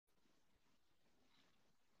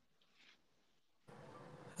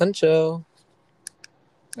Huncho.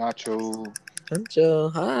 Nacho.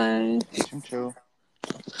 Huncho, hi. Chimcho.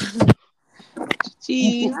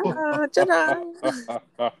 Gee, ta-da.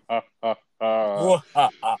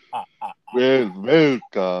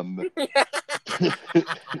 Welcome.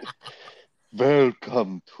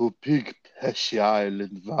 Welcome to Big Pesci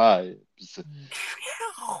Island Vibes.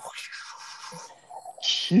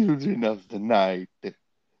 Children of the night.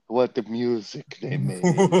 What the music they make.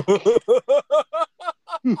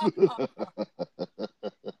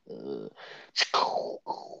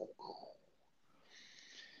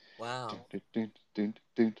 Wow.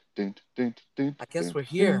 I guess we're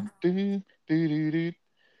here.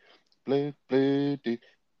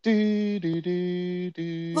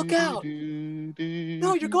 Look out!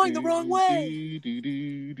 No, you're going the wrong way.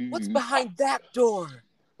 What's behind that door?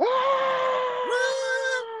 Run!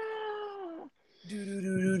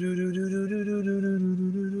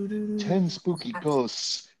 10 spooky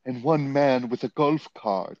ghosts and one man with a golf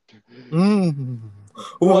cart.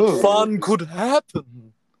 What fun could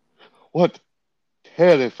happen? What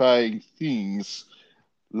terrifying things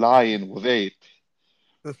lie in wait.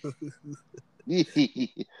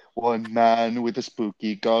 One man with a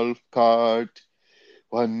spooky golf cart.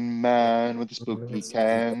 One man with a spooky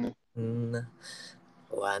can.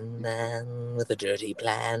 One man with a dirty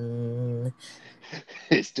plan.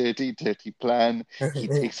 His dirty plan. He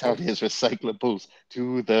takes out his recyclables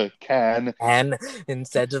to the can. And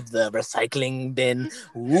instead of the recycling bin.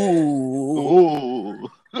 Ooh. Oh.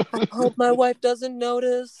 I hope my wife doesn't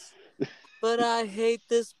notice, but I hate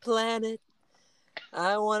this planet.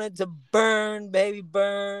 I want it to burn, baby,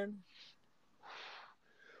 burn.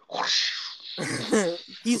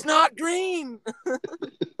 He's not green.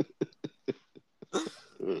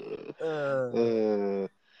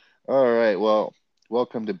 All right, well,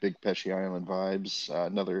 welcome to Big Pesci Island Vibes,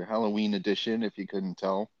 another Halloween edition, if you couldn't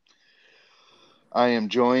tell. I am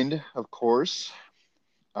joined, of course.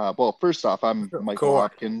 Well, first off, I'm Michael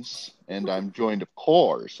Hopkins, and I'm joined, of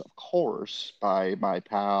course, by my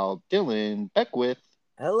pal Dylan Beckwith.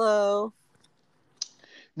 Hello.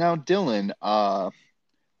 Now, Dylan,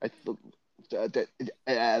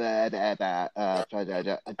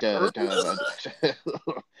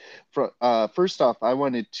 first off, I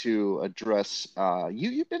wanted to address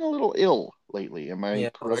you've been a little ill lately. Am I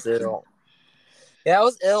correct? I was ill. Yeah, I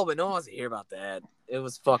was ill, but no one wants to hear about that. It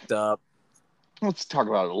was fucked up. Let's talk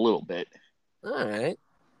about it a little bit. All right.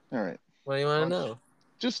 What do you want to know?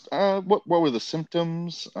 Just what were the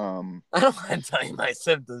symptoms? I don't want to tell you my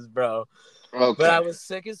symptoms, bro. Okay. But I was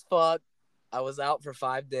sick as fuck. I was out for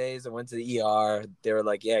 5 days. I went to the ER. They were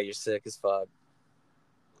like, yeah, you're sick as fuck.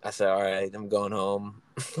 I said, all right, I'm going home.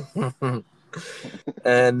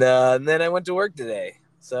 And then I went to work today.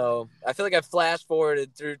 So I feel like I flash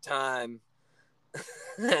forwarded through time.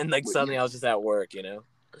 And suddenly I was just at work,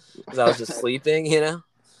 because I was just sleeping, you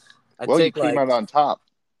came out on top.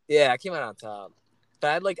 Yeah, I came out on top.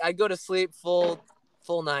 But I'd go to sleep full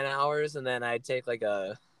 9 hours, and then I'd take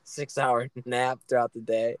a 6-hour nap throughout the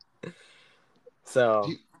day. So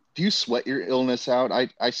do you sweat your illness out?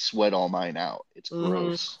 I sweat all mine out. It's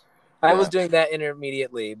gross. I was doing that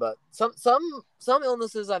intermediately, but some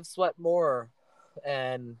illnesses I've sweat more,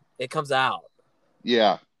 and it comes out.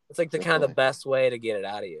 Yeah. It's the kind of the best way to get it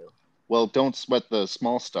out of you. Well, don't sweat the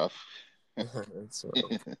small stuff.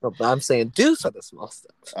 I'm saying do sweat the small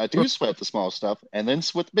stuff. I do sweat the small stuff, and then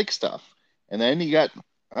sweat the big stuff. And then you got,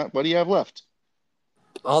 what do you have left?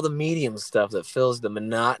 All the medium stuff that fills the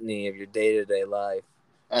monotony of your day-to-day life.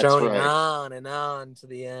 That's Droning right. on and on to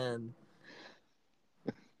the end.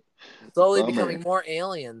 Slowly becoming more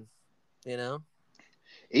alien, Alien?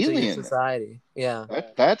 To society. Yeah.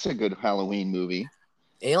 That's a good Halloween movie.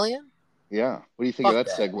 Alien? Yeah. What do you think of that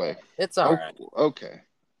segue? It's all right. Okay.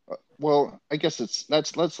 Well, I guess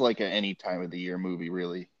that's like an any time of the year movie,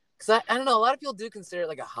 really. Because I don't know, a lot of people do consider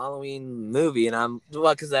it a Halloween movie, and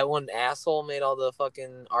because that one asshole made all the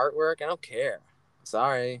fucking artwork. I don't care.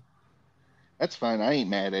 Sorry. That's fine. I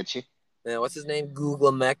ain't mad at you. Yeah, what's his name?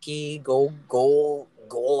 Googlemeki? Golok?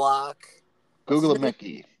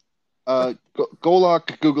 Googlemeki.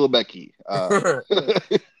 Golok Googlemeki.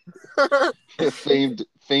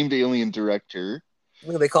 Famed alien director.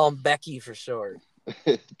 They call him Becky for short.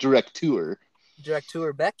 Directeur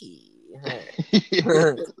Becky.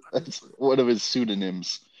 That's one of his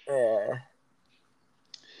pseudonyms. Yeah.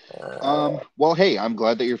 Well, hey, I'm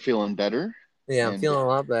glad that you're feeling better. Yeah, I'm feeling a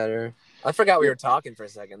lot better. I forgot we were talking for a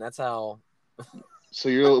second. That's how. So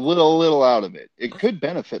you're a little out of it. It could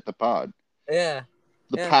benefit the pod. Yeah.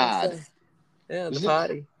 Pod. Yeah, the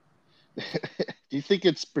potty. Do you think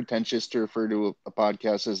it's pretentious to refer to a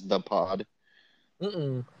podcast as the pod?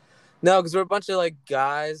 Mm-mm. No, because we're a bunch of like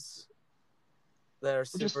guys that are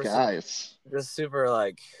We're just super, guys. just super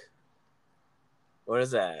like, what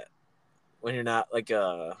is that? When you're not like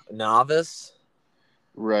a novice.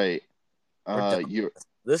 Right. We're dumb. You.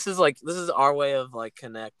 This is our way of like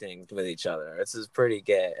connecting with each other. This is pretty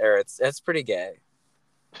gay, or it's pretty gay.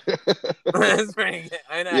 It's pretty gay.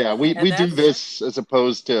 I know, Yeah, we and do that's this as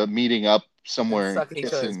opposed to meeting up and somewhere and sucking each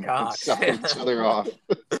other's kissing and cocks. sucking each other off.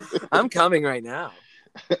 I'm coming right now.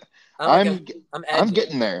 I'm like I'm I'm I'm edging.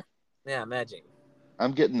 getting there. Yeah, I'm edging.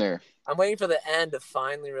 I'm getting there. I'm waiting for the end to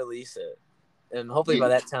finally release it, and hopefully by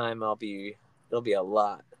Yeah, that time it'll be a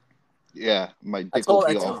lot. yeah, my dick will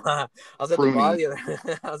be all I was at the bar pruny. the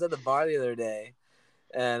other I was at the bar the other day,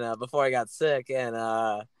 and before I got sick, and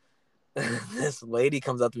this lady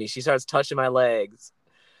comes up to me. She starts touching my legs.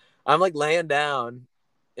 I'm like laying down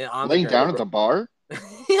on the Laying down at ground. the bar?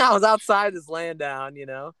 Yeah, I was outside just laying down, you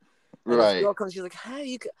know. And this Right. girl comes. She's like,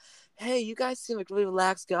 hey, you guys seem like really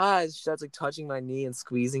relaxed guys." She starts like touching my knee and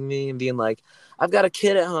squeezing me and being like, "I've got a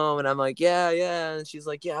kid at home," and I'm like, "Yeah, yeah." And she's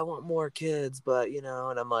like, "Yeah, I want more kids, but you know,"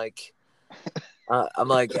 and I'm like,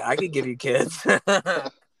 I could give you kids.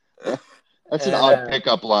 That's an And odd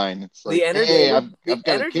pickup line. It's the like, energy, hey, the I've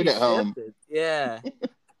got a kid energy at home. shifted. Yeah,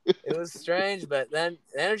 it was strange, but then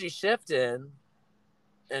the energy shifted,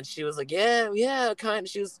 and she was like, "Yeah, yeah," kind.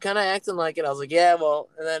 She was kind of acting like it. I was like, "Yeah, well,"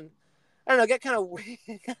 and then I don't know, got kind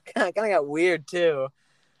of kind of got weird too.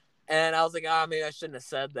 And I was like, "Ah, maybe I shouldn't have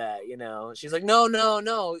said that," you know. She's like, "No, no,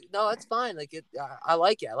 no, no, that's fine. Like it, I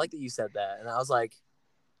like it. I like that you said that." And I was like,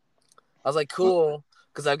 "Cool,"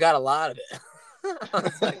 because I've got a lot of it. I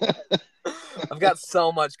was like, I've got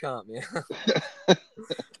so much cum, yeah.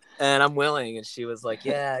 And I'm willing. And she was like,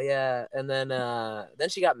 "Yeah, yeah." And then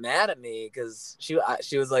she got mad at me because she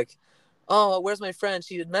was like, "Oh, where's my friend?"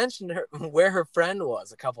 She had mentioned where her friend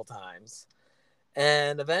was a couple times,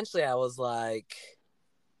 and eventually I was like,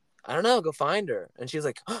 "I don't know, go find her." And she was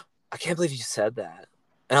like, oh, "I can't believe you said that."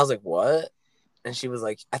 And I was like, "What?" And she was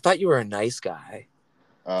like, "I thought you were a nice guy."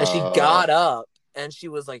 And she uh, got up and she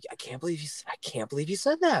was like, I can't believe you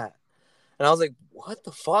said that." And I was like, "What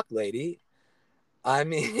the fuck, lady? I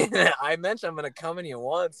mean, I mentioned I'm gonna come in you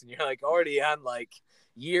once, and you're like already on like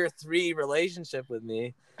year 3 relationship with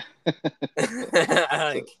me."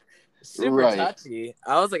 Like super right. touchy.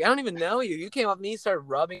 I was like, "I don't even know you. You came up to me, started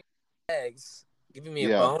rubbing legs, giving me a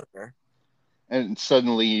Yeah. boner." And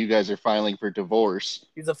suddenly you guys are filing for divorce.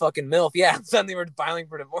 She's a fucking MILF. Yeah, suddenly we're filing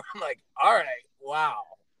for divorce. I'm like, all right, wow.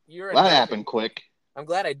 You're a Well, that nice. happened quick. I'm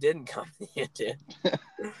glad I didn't come to you, dude.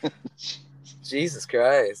 Jesus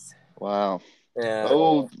Christ. Wow. Yeah.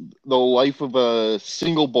 Oh, the life of a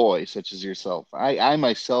single boy such as yourself. I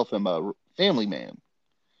myself am a family man.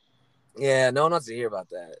 Yeah, no one wants to hear about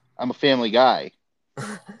that. I'm a family guy.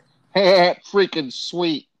 Freaking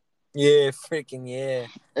sweet. Yeah, freaking yeah.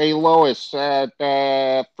 Hey, Lois.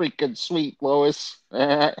 Freaking sweet, Lois.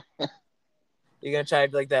 You gonna try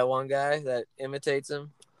to be like that one guy that imitates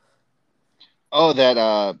him? Oh,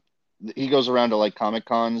 that he goes around to like Comic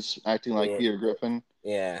Cons acting like Yeah. Peter Griffin.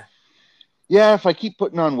 Yeah. Yeah, if I keep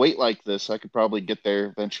putting on weight like this, I could probably get there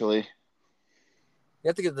eventually. You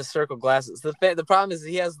have to get the circle glasses. The problem is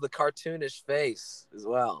he has the cartoonish face as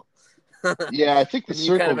well. Yeah, I think the And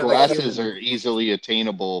you kind circle of have a glasses human. are easily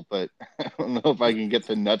attainable, but I don't know if I can get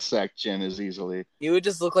the nutsack chin as easily. You would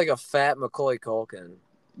just look like a fat Macaulay Culkin.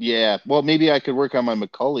 Yeah, well, maybe I could work on my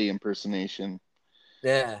Macaulay impersonation.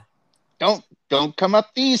 Yeah. Don't come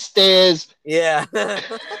up these stairs. Yeah.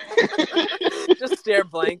 Just stare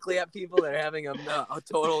blankly at people that are having a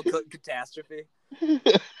total catastrophe.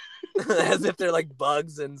 As if they're like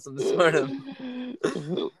bugs in some sort of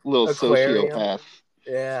Little aquarium. sociopath.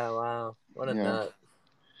 Yeah, wow. What a Yeah. nut.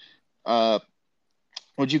 Uh,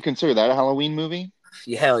 would you consider that a Halloween movie?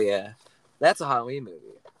 Yeah, hell yeah. That's a Halloween movie.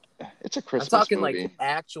 It's a I'm Christmas talking like movie.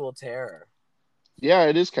 actual terror. Yeah,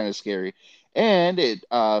 it is kind of scary, and it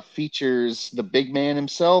features the big man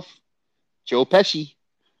himself, Joe Pesci.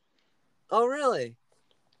 Oh, really?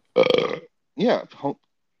 Yeah,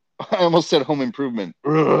 I almost said Home Improvement.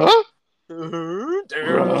 I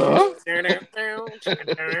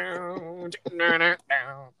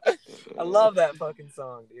love that fucking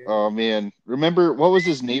song, dude. Oh man, remember what was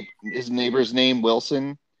his neighbor's name?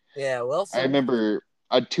 Wilson. Yeah, I Wilson. remember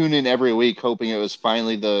I'd tune in every week hoping it was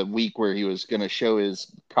finally the week where he was gonna show his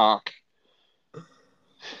cock.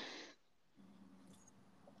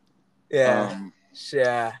 Yeah. Um,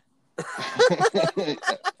 Yeah.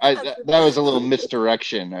 that was a little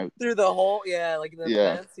misdirection. Through the whole, yeah, like in the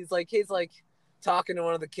Yeah, fence. He's like, talking to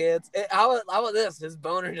one of the kids. How about this? His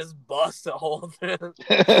boner just busts a hole through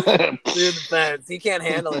the fence. He can't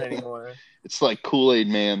handle it anymore. It's like Kool-Aid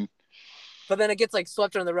Man. But then it gets like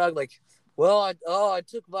swept under the rug. Like, well, I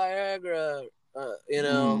took Viagra.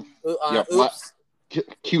 Oops.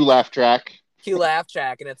 Cue laugh track. Cue laugh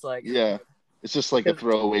track, and it's like, yeah, it's just like a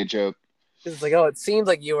throwaway joke. It's like, oh, it seems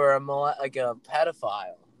like you were a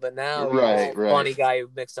pedophile, but now you're a funny guy who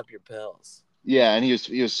mixed up your pills. Yeah, and he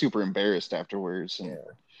was super embarrassed afterwards. And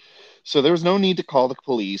so there was no need to call the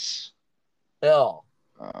police. No.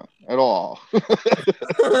 At all.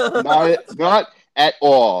 not at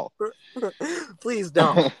all. Please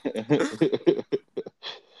don't.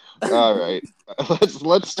 All right,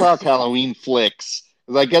 let's talk Halloween flicks.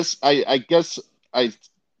 I guess I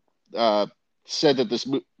said that this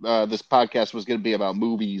podcast was going to be about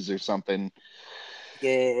movies or something.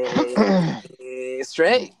 Yeah,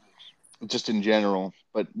 straight. Just in general,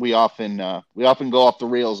 but we often go off the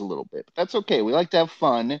rails a little bit. But that's okay. We like to have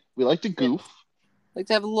fun. We like to goof. Like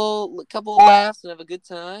to have a couple of laughs and have a good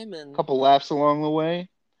time and a couple laughs along the way.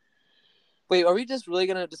 Wait, are we just really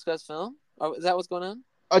gonna discuss film? Is that what's going on?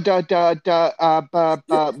 We're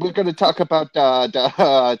gonna talk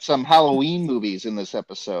about some Halloween movies in this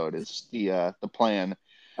episode. Is the plan?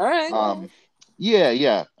 All right.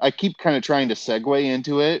 Yeah. I keep kind of trying to segue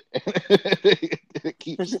into it. It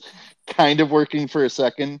keeps kind of working for a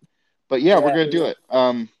second, but yeah, we're gonna do it.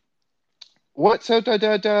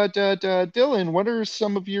 Dylan, what are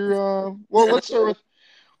some of your well, let's start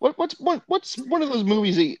with what's one of those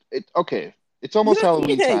movies okay, it's almost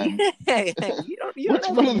Halloween time. You don't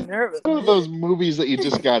have to be nervous. One of those movies that you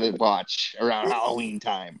just gotta watch around Halloween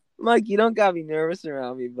time. Mike, you don't gotta be nervous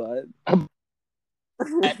around me, bud.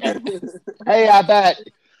 Hey, I bet.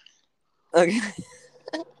 Okay.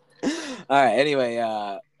 All right, anyway,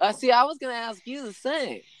 see, I was gonna ask you the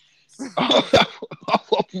same.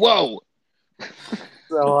 Whoa.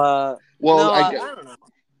 So, I don't know.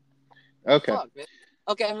 Okay. Fuck, man.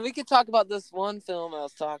 Okay, I mean, we could talk about this one film I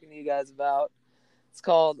was talking to you guys about. It's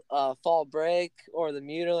called Fall Break or The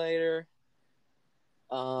Mutilator.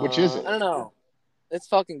 Which is it? I don't know. It's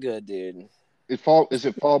fucking good, dude. Is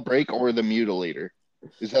it Fall Break or The Mutilator?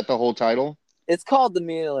 Is that the whole title? It's called The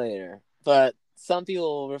Mutilator, but some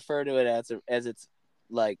people refer to it as its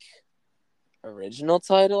like original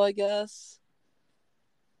title, I guess.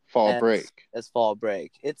 Fall Break. As Fall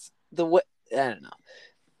Break. It's the way, I don't know.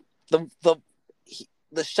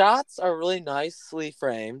 The shots are really nicely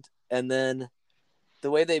framed, and then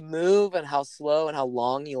the way they move and how slow and how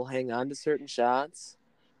long you'll hang on to certain shots,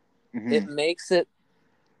 it makes it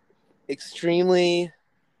extremely.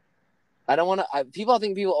 I don't want to. I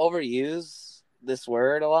think people overuse this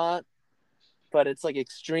word a lot, but it's like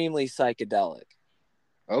extremely psychedelic.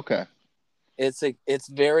 Okay. It's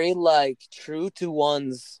very like true to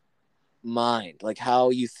one's mind, like how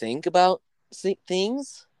you think about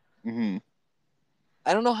things.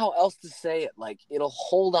 I don't know how else to say it. Like it'll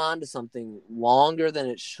hold on to something longer than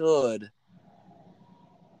it should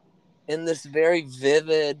in this very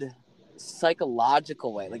vivid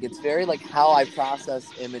psychological way. Like it's very like how I process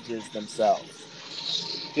images themselves.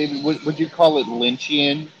 David, would you call it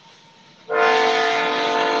Lynchian?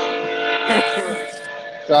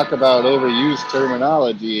 Talk about overused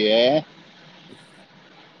terminology, eh?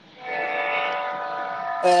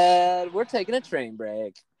 We're taking a train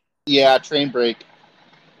break. Yeah, train break.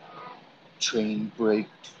 Train break.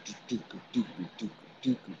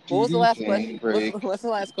 What was the last question? What's the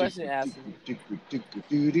last question you asked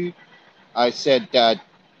me? I said that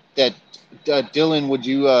Dylan, would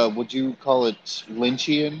you call it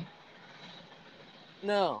Lynchian?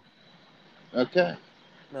 No. Okay.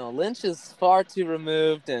 No, Lynch is far too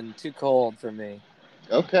removed and too cold for me.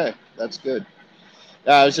 Okay, that's good.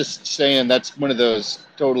 I was just saying that's one of those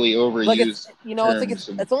totally overused terms.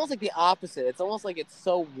 It's almost like the opposite. It's almost like it's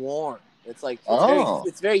so warm. It's like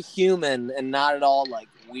it's very human and not at all like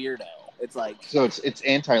weirdo. It's like so it's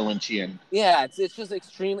anti-Lynchian. Yeah, it's just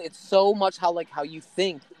extremely. It's so much how you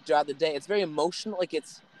think throughout the day. It's very emotional. Like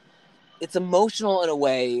it's emotional in a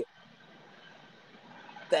way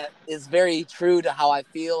that is very true to how I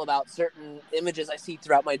feel about certain images I see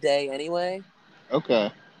throughout my day. Anyway.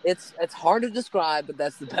 Okay. It's hard to describe, but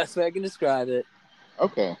that's the best way I can describe it.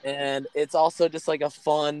 Okay. And it's also just like a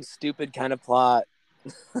fun, stupid kind of plot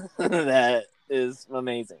that is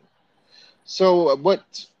amazing. So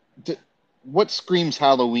what screams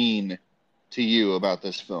Halloween to you about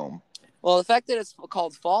this film? Well, the fact that it's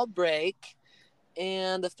called Fall Break,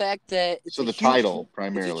 and the fact that it's title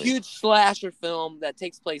primarily. It's a huge slasher film that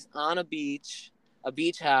takes place on a beach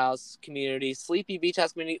house community, sleepy beach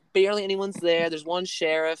house community. Barely anyone's there. There's one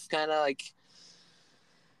sheriff kind of like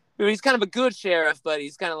He's kind of a good sheriff, but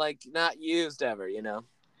he's kind of like not used ever,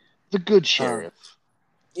 The good sheriff.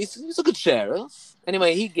 He's a good sheriff.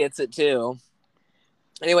 Anyway, he gets it too.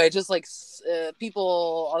 Anyway, just like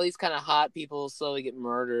people, all these kind of hot people slowly get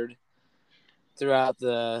murdered throughout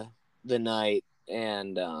the night,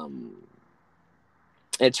 and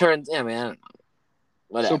it turns. I mean, I don't know.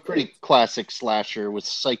 Whatever. So pretty classic slasher with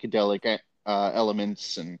psychedelic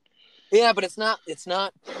elements and. Yeah, but it's not.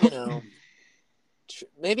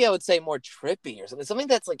 Maybe I would say more trippy or something. Something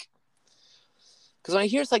that's like, because when I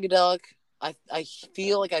hear psychedelic, I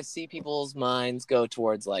feel like I see people's minds go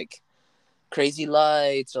towards like crazy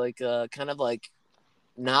lights or like kind of like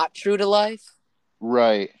not true to life.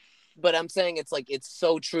 Right. But I'm saying it's like it's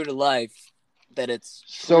so true to life that it's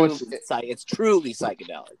truly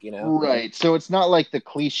psychedelic. Right. So it's not like the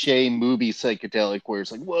cliche movie psychedelic where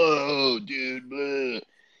it's like, whoa, dude. Blah.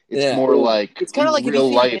 It's more like it's kind of like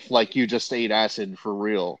real life, like you just ate acid for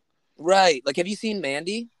real. Right. Like, have you seen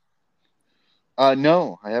Mandy?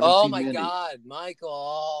 No, I haven't seen Mandy. Oh my God, Michael!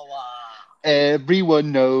 Oh, wow.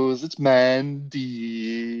 Everyone knows it's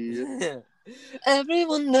Mandy.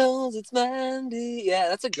 Everyone knows it's Mandy. Yeah,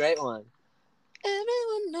 that's a great one.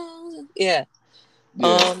 Everyone knows it.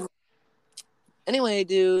 Yeah. Anyway,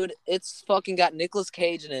 dude, it's fucking got Nicolas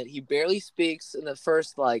Cage in it. He barely speaks in the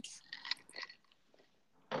first, like,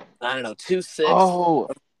 I don't know, 2/6 of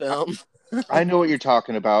the film. I know what you're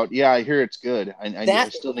talking about. Yeah, I hear it's good. I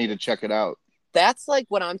still need to check it out. That's like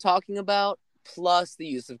what I'm talking about, plus the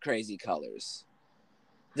use of crazy colors.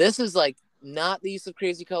 This is like not the use of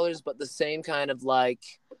crazy colors, but the same kind of like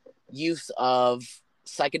use of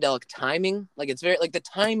psychedelic timing. Like it's very like the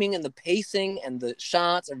timing and the pacing and the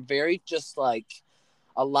shots are very just like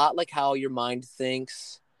a lot like how your mind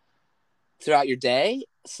thinks throughout your day,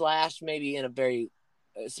 / maybe in a very,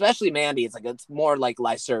 especially Mandy, it's more like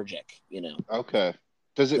lysergic, Okay.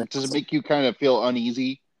 Does it make you kind of feel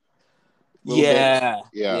uneasy? Yeah.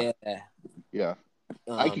 Yeah.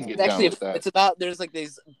 I can get down with that. It's about there's like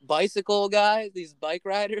these bicycle guys, these bike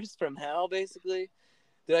riders from hell, basically.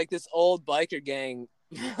 They're like this old biker gang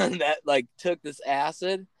that like took this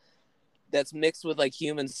acid that's mixed with like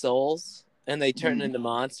human souls, and they turn into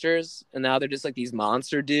monsters, and now they're just like these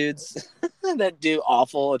monster dudes that do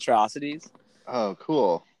awful atrocities. Oh,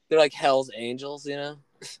 cool. They're like Hell's Angels,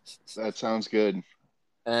 That sounds good.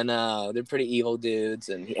 And they're pretty evil dudes,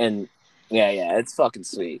 and yeah, it's fucking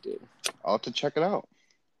sweet, dude. I'll have to check it out.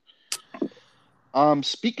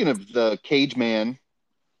 Speaking of the Cage Man,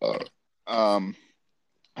 have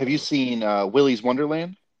you seen Willy's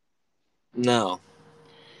Wonderland? No.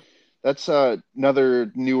 That's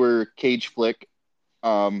another newer Cage flick.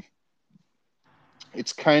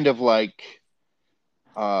 It's kind of like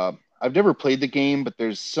I've never played the game, but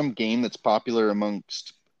there's some game that's popular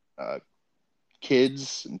amongst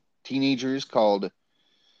kids and teenagers called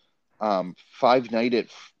Five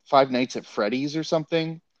Nights at Freddy's or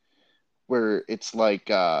something, where it's like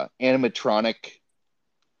animatronic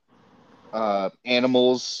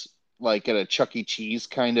animals like at a Chuck E. Cheese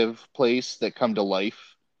kind of place that come to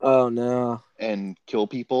life. Oh no. And kill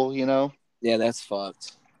people, Yeah, that's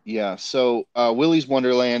fucked. Yeah, so Willy's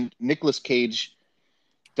Wonderland, Nicolas Cage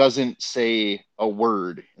doesn't say a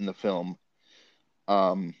word in the film.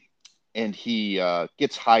 And he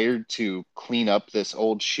gets hired to clean up this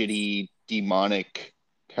old shitty demonic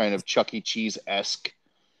kind of Chuck E. Cheese-esque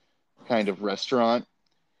kind of restaurant.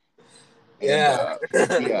 Yeah.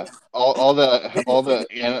 And, yeah. All the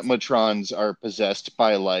animatrons are possessed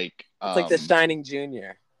by like it's like the Shining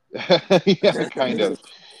Junior. Yeah, kind of.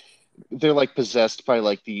 They're like possessed by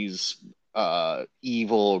like these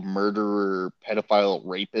evil murderer, pedophile,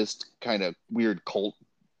 rapist kind of weird cult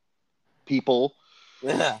people.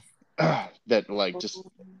 Yeah. That like just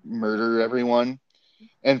murder everyone.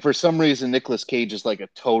 And for some reason Nicolas Cage is like a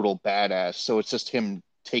total badass, so it's just him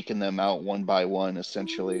taking them out one by one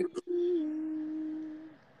essentially.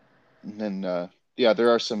 And then there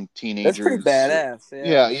are some teenagers. That's pretty badass.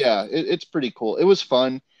 Yeah. It's pretty cool. It was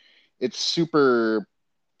fun. It's super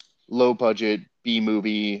low budget B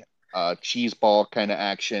movie, cheeseball kind of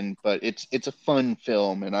action, but it's a fun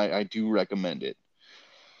film, and I do recommend it.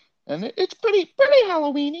 And it's pretty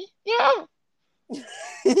Halloweeny. Yeah.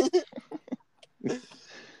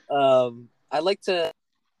 I like to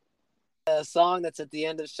a song that's at the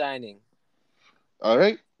end of Shining. All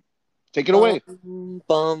right, take it away. Bum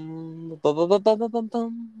bum bum bum bum bum bum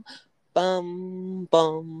bum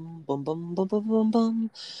bum bum bum bum bum bum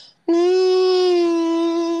bum.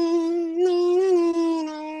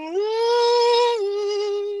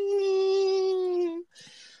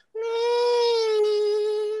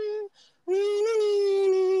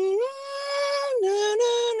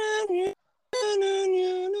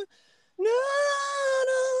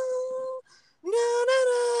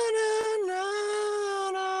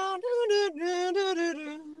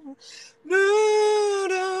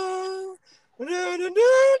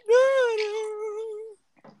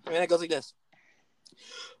 And it goes like this.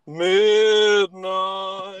 Midnight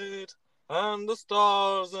and the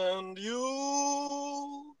stars and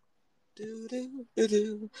you. Do, do, do,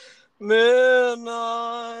 do.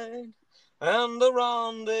 Midnight and the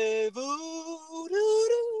rendezvous. Do,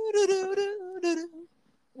 do, do, do, do, do, do.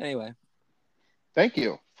 Anyway. Thank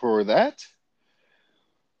you for that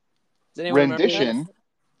Does anyone remember rendition.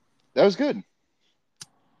 That was good.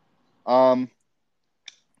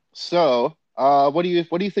 So, what do you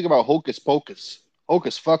think about Hocus Pocus?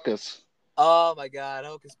 Hocus Fuckus. Oh my God,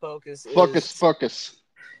 Hocus Pocus Fuckus Fuckus.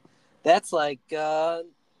 That's like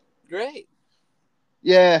great.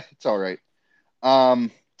 Yeah, it's all right.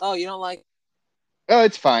 Oh, you don't like? Oh,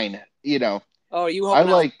 it's fine. You know. Oh, are you I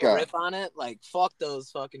hoping like I'll riff on it? Like, fuck those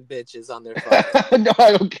fucking bitches on their phone. No,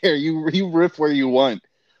 I don't care. You riff where you want.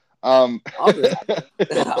 I'll rip.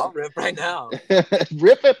 I'll rip right now.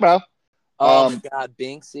 Rip it, bro. Oh my God,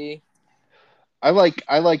 Binksy. I like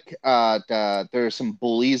there's some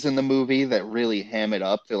bullies in the movie that really ham it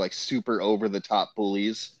up. They're like super over the top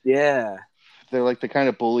bullies. Yeah. They're like the kind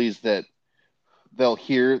of bullies that they'll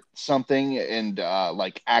hear something and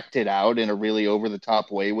like act it out in a really over the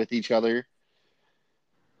top way with each other.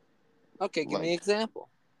 Okay, give me an example.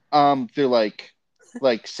 They're like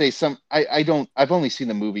say some I've only seen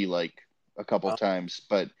the movie like a couple times,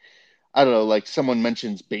 but I don't know, like someone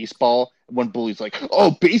mentions baseball, one bully's like,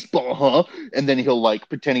 "Oh, baseball, huh?" And then he'll like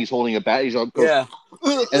pretend he's holding a bat. He's all goes, yeah.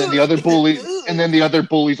 And then the other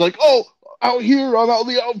bully's like, "Oh, out here, I'm out in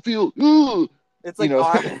the outfield." It's like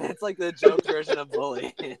it's like the joke version of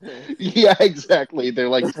bully. Yeah, exactly. They're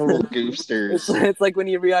like total goofsters. It's like when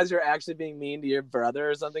you realize you're actually being mean to your brother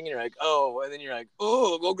or something, and you're like, "Oh," and then you're like,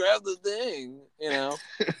 "Oh, go grab the thing," you know.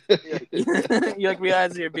 You like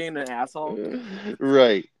realize you're being an asshole,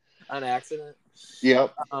 right? On accident.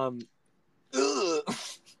 Yep. You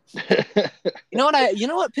know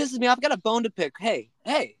what pisses me off? I've got a bone to pick. Hey,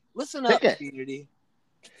 listen up, community.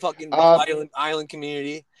 Fucking island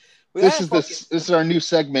community. This is our new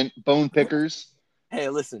segment, Bone Pickers. Hey,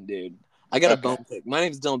 listen, dude. I got a bone to pick. My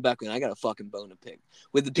name's Dylan Beckman. I got a fucking bone to pick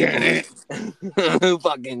with the people who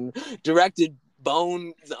fucking directed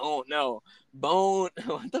Bone. Oh no, Bone.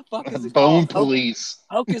 What the fuck is it Bone called? Police.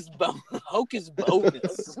 Hocus Bogus. Hocus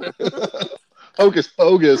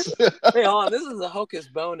Bogus. Hey, hold on. This is a Hocus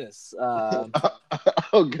bonus.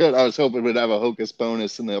 Oh, good. I was hoping we'd have a Hocus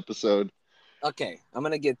bonus in the episode. Okay, I'm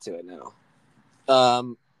gonna get to it now.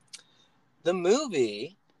 The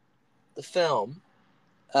movie, the film,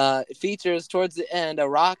 features towards the end a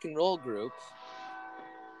rock and roll group.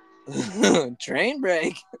 Train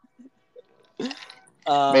break.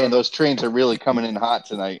 Man, those trains are really coming in hot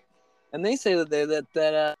tonight. And they say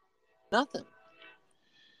that nothing.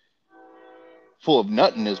 Full of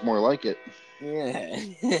nuttin' is more like it. Yeah.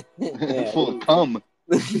 Full of cum.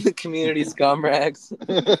 The community scumrags.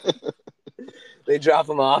 They drop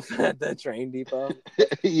them off at the train depot.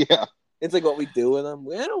 Yeah. It's like what we do with them.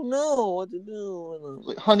 I don't know what to do with them.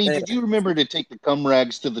 Like, honey, did you remember to take the cum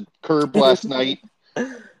rags to the curb last night?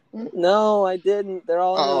 No, I didn't. They're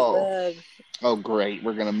all in the bag. Oh, great.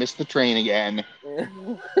 We're going to miss the train again.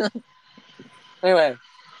 Anyway,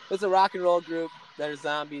 it's a rock and roll group that are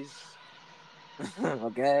zombies.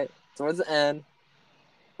 Okay? Towards the end.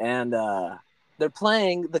 And they're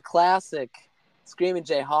playing the classic Screaming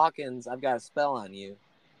Jay Hawkins, I've Got a Spell on You.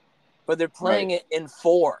 But they're playing it in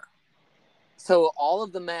 4. So all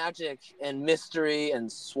of the magic and mystery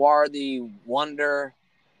and swarthy wonder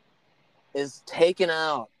is taken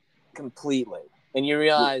out completely. And you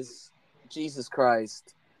realize, Jesus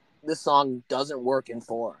Christ, this song doesn't work in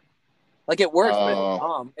 4. Like, it works, but it's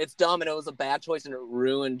dumb. It's dumb, and it was a bad choice, and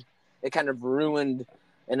it kind of ruined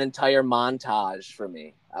an entire montage for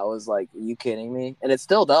me. I was like, are you kidding me? And it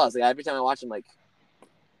still does. Like, every time I watch it, I'm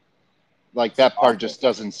like that part just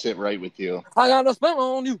doesn't sit right with you. I got a spell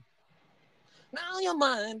on you. Now you're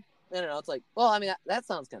mine. I don't know. It's like, well, I mean, that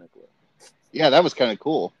sounds kind of cool. Yeah, that was kind of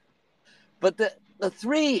cool. But the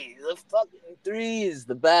fucking 3 is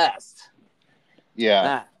the best.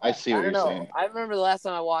 Yeah, I see what you're saying. I remember the last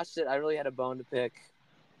time I watched it, I really had a bone to pick.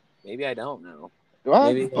 Maybe I don't know.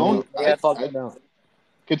 Well, Maybe I fucking don't.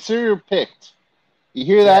 Consider you're picked. You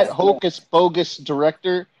hear that, Hocus Bogus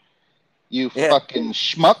director? You fucking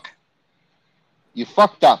schmuck. You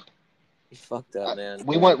fucked up. You fucked up, man.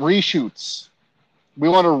 We want reshoots. We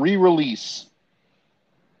want a re-release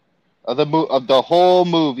of the whole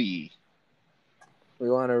movie. We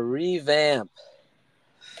want to revamp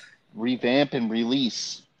and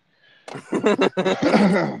release.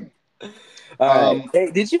 Hey,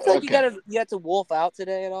 did you feel like you had to wolf out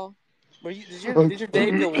today at all? Did your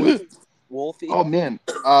day feel wolfy? Oh man,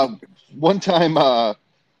 one time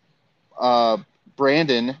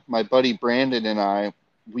Brandon, my buddy Brandon and I,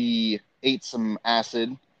 we ate some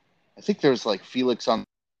acid. I think there's like Felix on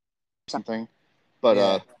something, but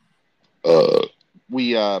Yeah.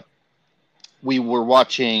 we we were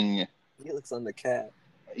watching. He looks on the cat.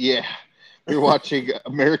 Yeah, we were watching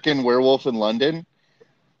American Werewolf in London,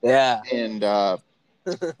 Yeah. and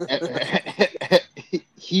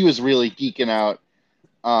he was really geeking out.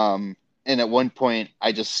 And at one point,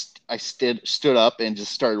 I stood up and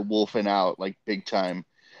just started wolfing out like big time.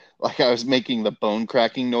 Like I was making the bone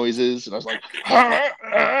cracking noises, and I was like,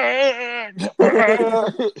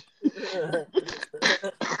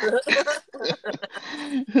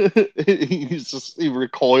 he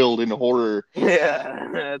recoiled in horror. Yeah,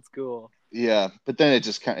 that's cool. Yeah, but then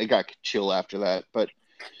it got chill after that. But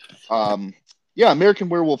yeah, American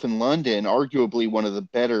Werewolf in London, arguably one of the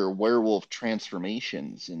better werewolf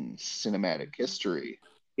transformations in cinematic history.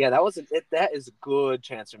 Yeah, that is good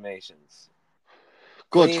transformations.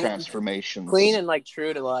 Good Clean, clean transformations. and like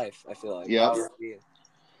true to life. I feel like Yep. that would be.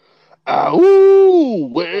 Ooh,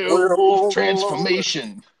 werewolf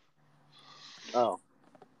transformation. Oh,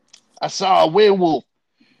 I saw a werewolf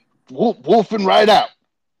wolfing right out.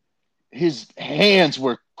 His hands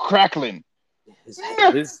were crackling.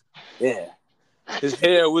 yeah, his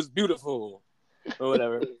hair was beautiful, or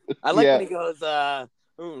whatever. I like Yeah. when he goes,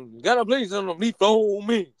 "Gotta play some beef for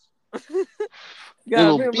me."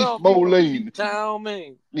 Little beef bowline. Chow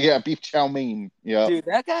mein. Yeah, beef chow mein. Yeah. Dude,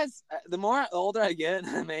 that guy's. The more older I get,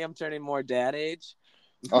 maybe I'm turning more dad age.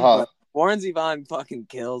 Uh-huh. Warren Zevon fucking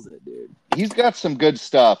kills it, dude. He's got some good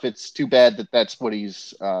stuff. It's too bad that that's what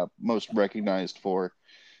he's most recognized for.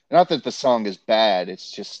 Not that the song is bad.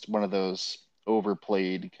 It's just one of those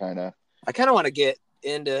overplayed kind of. I kind of want to get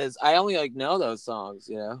into his. I only like know those songs,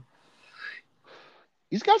 you know.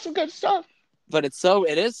 He's got some good stuff. But it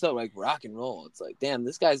is so like rock and roll. It's like, damn,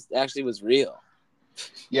 this guy actually was real.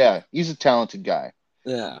 Yeah, he's a talented guy.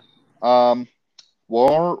 Yeah. The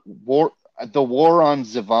war on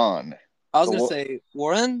Zevon. I was gonna say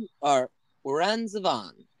Warren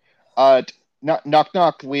Zevon. Knock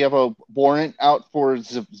knock. We have a warrant out for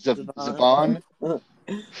Zevon.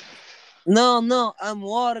 No, I'm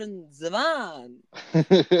Warren Zevon.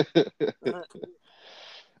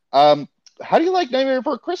 How do you like Nightmare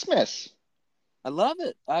Before Christmas? I love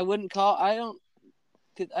it. I wouldn't call. I don't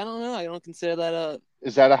know. I don't consider that a.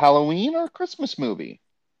 Is that a Halloween or a Christmas movie?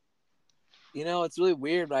 You know, it's really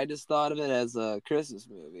weird, but I just thought of it as a Christmas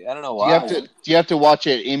movie. I don't know why. Do you have to watch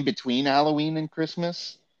it in between Halloween and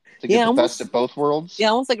Christmas to get the best of both worlds? Yeah,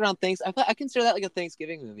 almost like around Thanksgiving. I consider that like a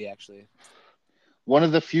Thanksgiving movie, actually. One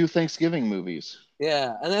of the few Thanksgiving movies.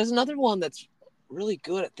 Yeah, and there's another one that's really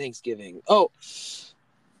good at Thanksgiving. Oh,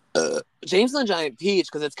 James and the Giant Peach,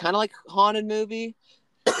 because it's kind of like a haunted movie.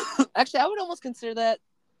 Actually, I would almost consider that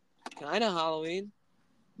kind of Halloween.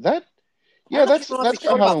 That's got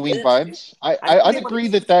Halloween vibes. I'd agree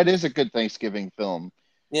that is a good Thanksgiving film.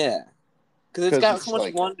 Yeah, because it's got so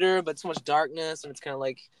much wonder, but so much darkness, and it's kind of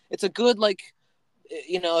like it's a good like,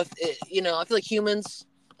 I feel like humans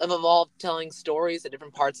have evolved telling stories at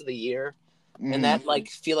different parts of the year. And that I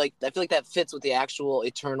feel like that fits with the actual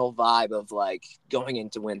eternal vibe of like going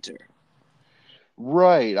into winter.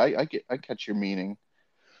 Right. I catch your meaning.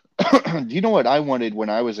 Do you know what I wanted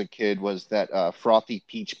when I was a kid was that frothy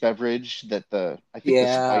peach beverage that the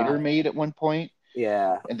spider made at one point.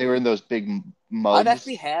 Yeah. And they were in those big mugs. I've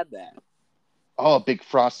actually had that. Oh, a big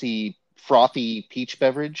frothy peach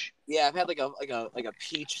beverage. Yeah, I've had like a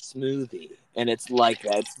peach smoothie, and it's like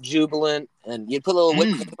that. It's jubilant, and you put a little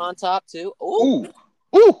whipped cream on top too. Ooh,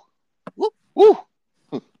 ooh, ooh, ooh,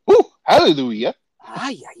 ooh! Hallelujah!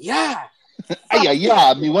 Ay, yeah. Ay,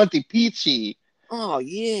 yeah. Me want the peachy. Oh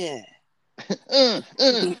yeah.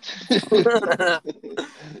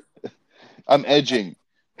 I'm edging.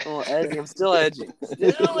 Oh, edging. I'm still edging.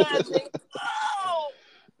 Still edging.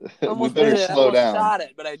 Oh! We better slow down. I shot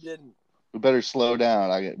it, but I didn't. We better slow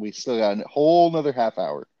down. We still got a whole another half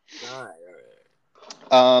hour. All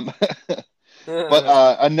right.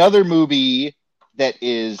 But another movie that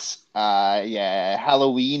is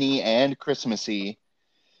Halloweeny and Christmassy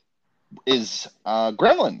is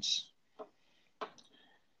Gremlins.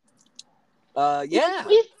 Yeah. What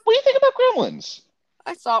do you think about Gremlins?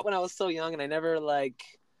 I saw it when I was so young, and I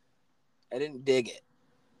didn't dig it.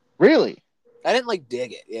 Really? I didn't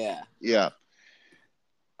dig it. Yeah. Yeah.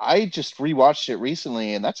 I just rewatched it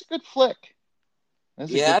recently, and that's a good flick.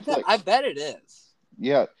 I bet it is.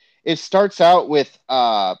 Yeah. It starts out with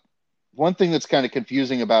one thing that's kind of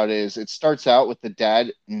confusing about it is it starts out with the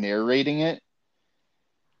dad narrating it.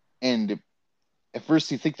 And at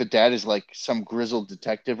first you think the dad is like some grizzled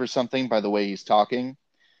detective or something by the way he's talking.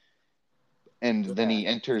 and then Yeah. he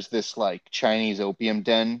enters this like Chinese opium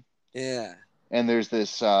den, Yeah. and there's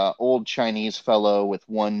this old Chinese fellow with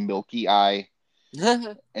one milky eye,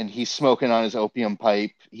 and he's smoking on his opium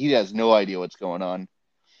pipe. He has no idea what's going on,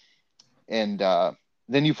 and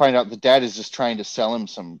then you find out the dad is just trying to sell him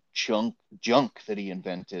some junk that he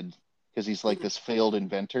invented because he's like this failed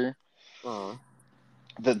inventor. Oh.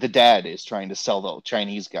 The dad is trying to sell the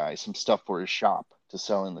Chinese guy some stuff for his shop to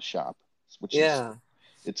sell in the shop, which is Yeah.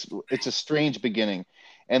 it's a strange beginning.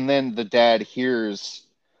 And then the dad hears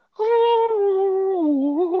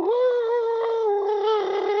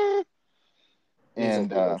He's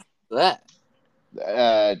like, and what's that?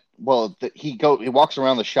 he walks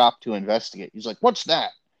around the shop to investigate. He's like, "What's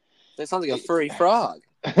that?" That sounds like a furry frog.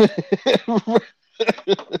 Like a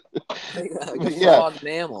Yeah. frog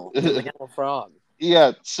mammal. It's a mammal frog.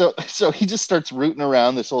 Yeah, so he just starts rooting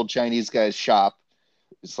around this old Chinese guy's shop.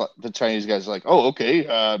 It's like the Chinese guy's like, "Oh,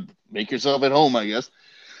 okay, make yourself at home, I guess."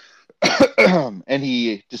 And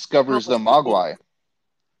he discovers the Mogwai,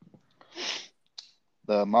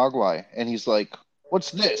 and he's like,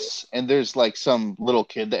 "What's this?" And there's like some little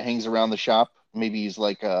kid that hangs around the shop. Maybe he's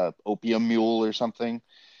like a opium mule or something.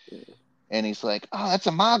 And he's like, "Oh, that's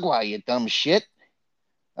a Mogwai, you dumb shit."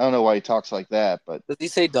 I don't know why he talks like that, but Does he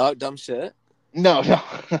say dumb shit? no.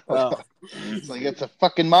 Oh. It's like, it's a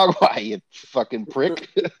fucking Mogwai, you fucking prick.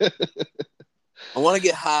 I want to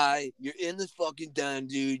get high. You're in this fucking den,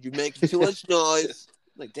 dude. You're making too much noise.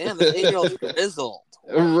 Like, damn, this 8-year-old's grizzled.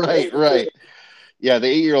 Right. Yeah, the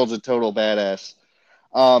 8-year-old's a total badass.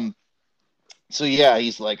 So yeah,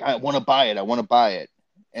 he's like, I want to buy it.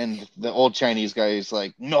 And the old Chinese guy is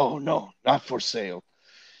like, no, not for sale.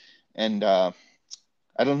 And I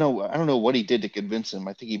don't know what he did to convince him.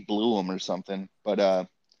 I think he blew him or something. But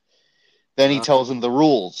then he tells him the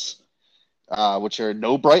rules, which are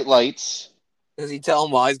no bright lights. Does he tell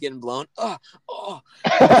him while he's getting blown?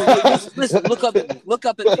 Listen, look up at me.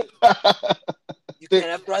 You can't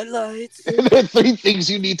have bright lights. There are 3 things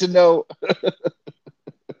you need to know.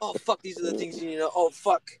 Oh, fuck, these are the things you need to know. Oh,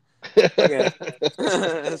 fuck. Okay.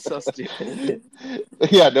 That's so stupid.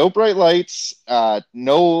 Yeah, no bright lights,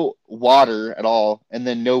 no water at all, and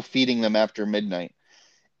then no feeding them after midnight.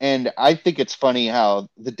 And I think it's funny how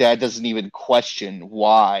the dad doesn't even question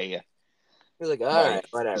why. He's like, all right,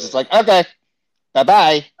 whatever. He's just like, okay,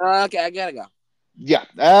 bye-bye. Okay, I gotta go. Yeah,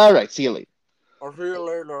 all right, see you later. I'll see you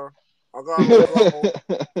later. I gotta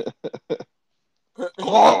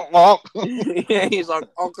go. Yeah, he's like,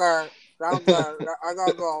 okay, sounds good. I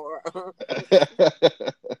gotta go.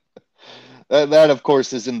 That, of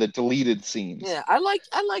course, is in the deleted scenes. Yeah, I like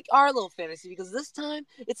our little fantasy because this time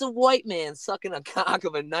it's a white man sucking a cock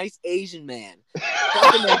of a nice Asian man.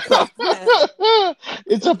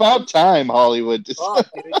 It's about time, Hollywood. Oh,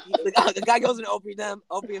 dude, the guy goes in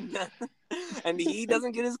opium den, and he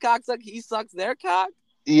doesn't get his cock sucked. He sucks their cock.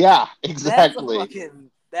 Yeah, exactly.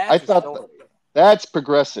 I thought that's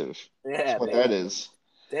progressive. Yeah, that's what that is.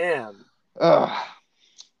 Damn.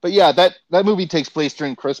 But yeah, that movie takes place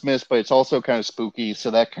during Christmas, but it's also kind of spooky, so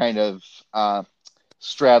that kind of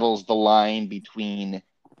straddles the line between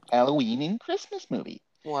Halloween and Christmas movie.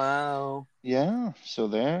 Wow. Yeah, so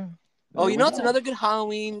there. Oh, you know it's another good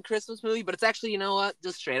Halloween Christmas movie, but it's actually, you know what?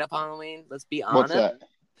 Just straight up Halloween. Let's be honest. What's that?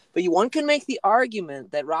 But one can make the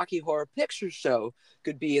argument that Rocky Horror Picture Show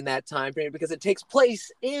could be in that time period because it takes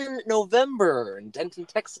place in November in Denton,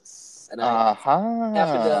 Texas. And I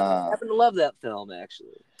happen to love that film,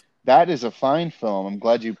 actually. That is a fine film. I'm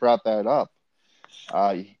glad you brought that up.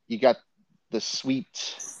 You got the sweet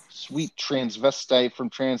transvestite from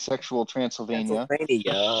transsexual Transylvania.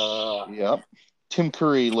 Yep. Tim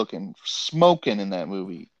Curry looking smoking in that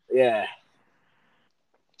movie. Yeah.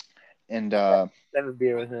 And have a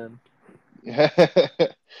beer with him. And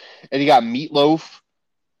you got Meatloaf.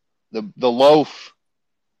 The loaf.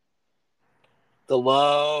 The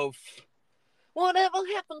loaf. Whatever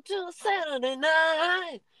happened to a Saturday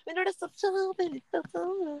night?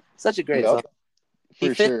 Such a great song.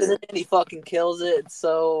 He fits it and he fucking kills it. It's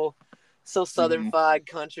so southern-fied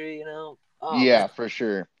country, you know. Oh, yeah, man. For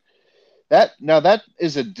sure. That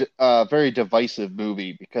is a very divisive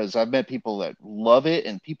movie because I've met people that love it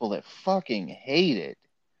and people that fucking hate it.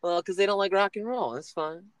 Well, because they don't like rock and roll. That's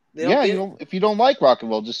fine. If you don't like rock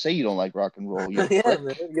and roll, just say you don't like rock and roll. Yeah,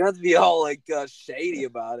 man. You don't have to be all like shady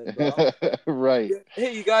about it, bro. Right.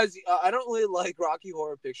 Hey, you guys, I don't really like Rocky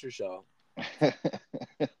Horror Picture Show. To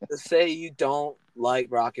say you don't like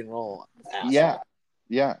rock and roll. Asshole.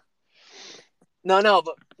 Yeah. No,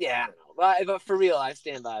 but yeah, I don't know. But for real, I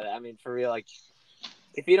stand by that. I mean, for real, like,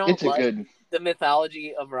 if you don't like the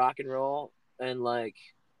mythology of rock and roll and like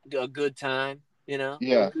a good time, You know, it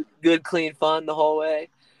Yeah. was good, clean fun the whole way,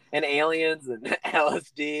 and aliens and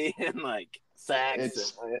LSD and like sex. And,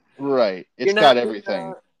 It's right. you're It's got not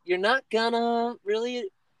everything. you're not gonna really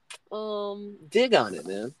dig on it,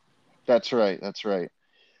 man. That's right. That's right.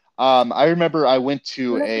 I remember I went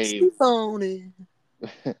to Let me a sleep on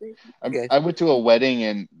it. Okay. I went to a wedding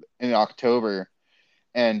in October,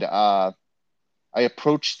 and I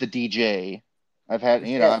approached the DJ.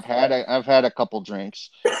 Yeah. I've had a couple drinks,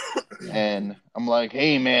 and I'm like,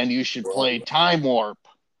 hey man, you should play Time Warp.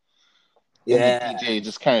 And the Yeah. DJ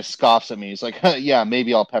just kind of scoffs at me. He's like, yeah,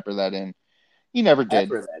 maybe I'll pepper that in. He never did.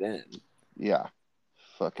 Pepper that in. Yeah,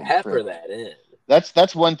 fucking Pepper prick. that in.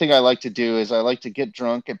 That's one thing I like to do is I like to get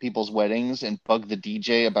drunk at people's weddings and bug the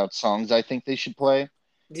DJ about songs I think they should play.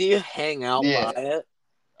 Do you hang out by Yeah.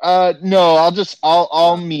 it? No,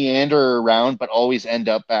 I'll Uh, meander around, but always end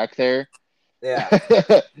up back there. yeah.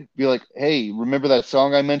 Be like, hey, remember that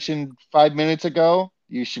song I mentioned 5 minutes ago?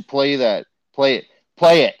 You should play that. Play it.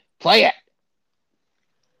 Play it. Play it.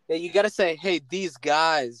 Yeah, you gotta say, hey, these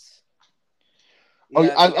guys. Oh,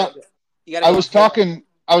 Yeah, you gotta I go. was talking.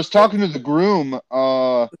 I was talking to the groom.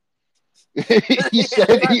 Start He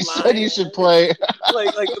said lying. he should play.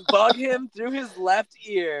 Like bug him through his left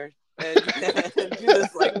ear and do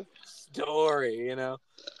this like story, you know.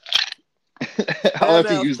 I'll And have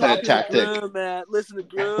to I was use that talking to tactic. Groom, man. Listen to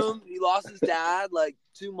Groom. He lost his dad like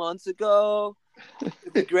 2 months ago.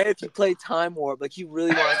 It'd be great if you played Time Warp. Like he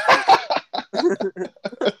really wants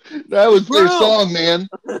That was their Groom. song, man.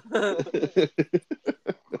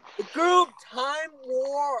 The Groom Time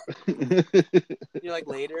Warp. You're like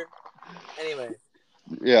later. Anyway.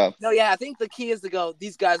 Yeah. No, yeah, I think the key is to go,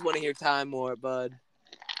 these guys want to hear Time Warp, bud.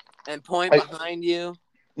 And point behind you.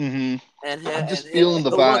 Mm-hmm. And I'm just he'll feeling the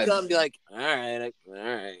look up vibe. and be like, all right.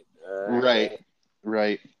 Right.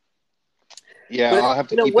 Right. Yeah, But I'll have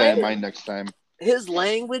to in a keep that in way, mind next time. his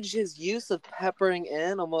language, his use of peppering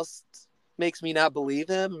in almost makes me not believe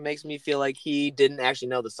him. It makes me feel like he didn't actually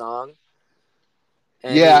know the song.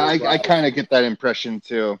 And he Yeah, was I like, kind of get that impression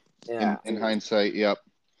too. yeah. In hindsight, yep.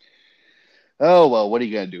 Oh well, what are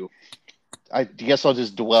you gonna do? I guess I'll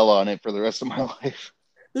just dwell on it for the rest of my life.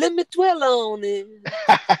 Let me dwell on it.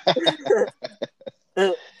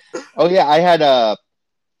 Oh yeah, I had a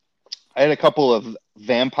couple of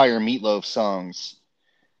Vampire Meatloaf songs.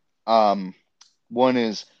 One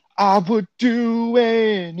is I would do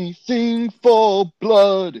anything for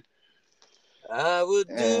blood. I would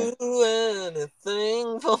Uh, do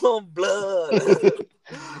anything for blood.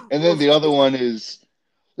 and then the other one is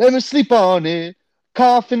let me sleep on it.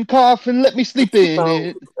 Coffin, coffin, let me sleep in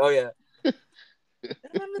it. Oh, yeah.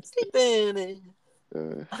 I'm sleeping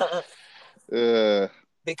in. Uh, uh,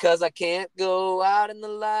 Because I can't go out in the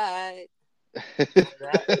light.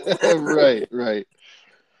 right, right.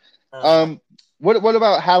 uh, What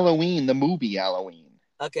about Halloween, the movie Halloween?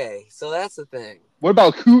 okay, so that's the thing. What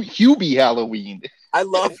about Hubie Halloween? I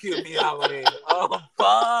love Hubie Halloween. Oh,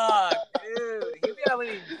 fuck, dude. Hubie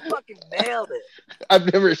Halloween fucking nailed it.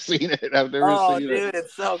 I've never seen it. I've never Oh, seen dude, it.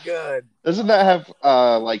 it's so good. Doesn't that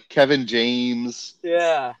have like Kevin James?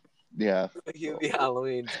 Yeah. Yeah. Hubie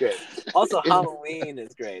Halloween's great. Also, Halloween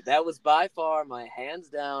is great. That was by far my hands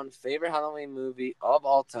down favorite Halloween movie of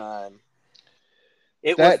all time.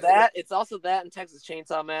 It was that. It's also that and Texas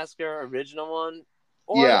Chainsaw Massacre, original one.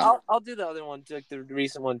 Or yeah. I'll do the other one too, like the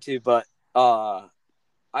recent one too. But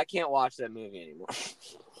I can't watch that movie anymore.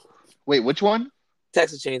 Wait, which one?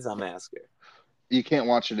 Texas Chainsaw Massacre. You can't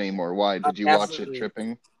watch it anymore. Why? Did you watch it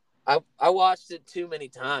tripping? I watched it too many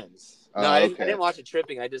times. No, I didn't watch it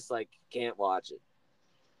tripping. I just like can't watch it.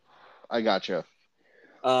 I gotcha.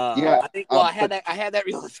 I think. Well, I had that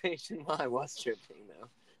realization while I was tripping though.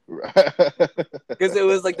 Because it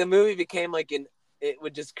was like the movie became like it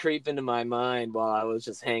would just creep into my mind while I was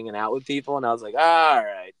just hanging out with people, and I was like, all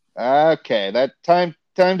right, okay, that time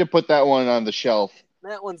to put that one on the shelf.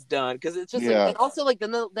 That one's done because it's just like, and also like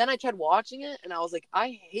then I tried watching it, and I was like,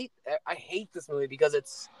 I hate this movie because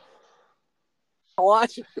it's not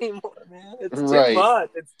watching anymore, man. It's too much.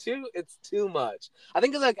 It's too much. I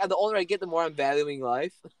think like the older I get, the more I'm valuing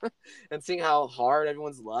life and seeing how hard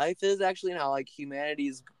everyone's life is actually, and how like humanity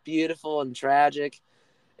is beautiful and tragic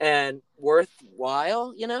and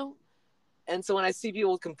worthwhile, you know? And so when I see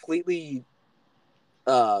people completely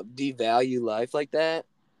devalue life like that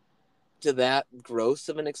to that gross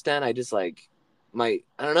of an extent, I just like I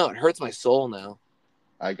don't know, it hurts my soul now.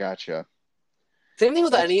 I gotcha. Same thing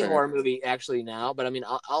with any horror movie actually now, but I mean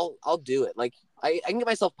I'll do it. Like I can get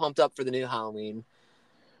myself pumped up for the new Halloween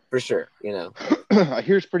for sure, you know. I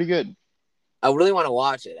hear it's pretty good. I really want to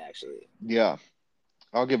watch it actually. Yeah.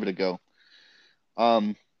 I'll give it a go.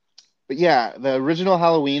 but yeah, the original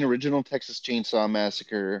Halloween, original Texas Chainsaw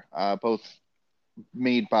Massacre, both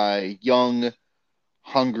made by young,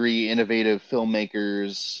 hungry, innovative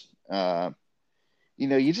filmmakers.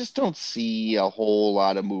 You just don't see a whole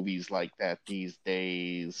lot of movies like that these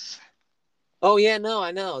days. Oh yeah, no,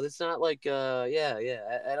 I know. It's not like yeah, yeah.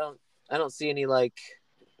 I don't see any like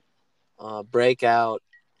breakout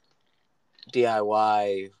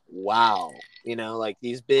DIY wow. Like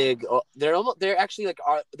these big they're actually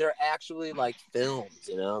like films,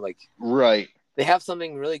 like Right, they have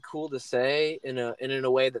something really cool to say in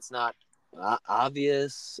a way that's not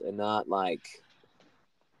obvious and not like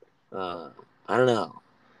uh I don't know.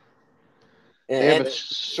 they have a And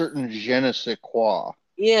certain je ne sais quoi.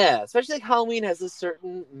 yeah, especially like Halloween has this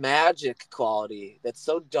certain magic quality that's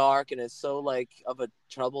so dark and is so like of a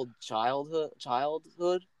troubled childhood.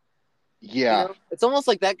 Yeah, It's almost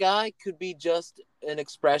like that guy could be just an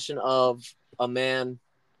expression of a man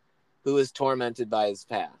who is tormented by his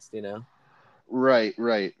past. right,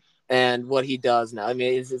 right, And what he does now. I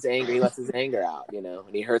mean, it's his anger. He lets his anger out,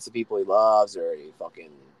 and he hurts the people he loves, or he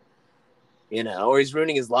fucking, or he's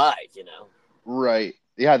ruining his life. right.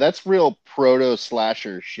 Yeah, that's real proto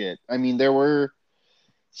slasher shit. I mean, there were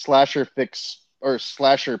slasher picks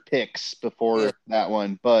Yeah, before that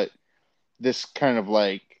one, but this kind of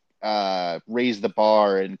like raised the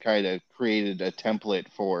bar and kind of created a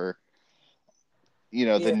template for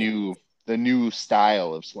yeah. the new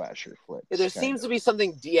style of slasher Yeah, flicks there kind seems of. to be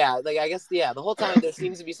something. Yeah, like I guess, yeah. The whole time there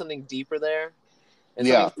seems to be something deeper there, and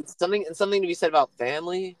Yeah, something to be said about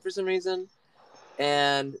family for some reason.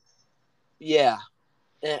 And yeah,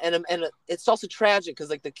 and it's also tragic because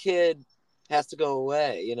like the kid has to go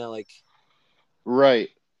away. Like right.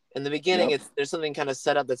 in the beginning, Yep. there's something kind of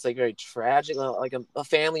set up that's like very tragic, like a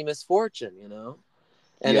family misfortune.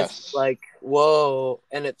 And it's Yes. like whoa,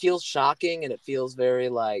 and it feels shocking, and it feels very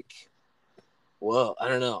like whoa. I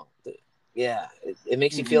don't know. Yeah, it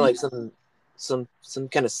makes you feel Hmm. like some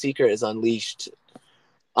kind of secret is unleashed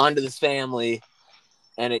onto this family,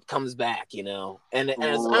 and it comes back. And it's I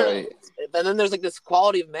don't know. Right. And then there's like this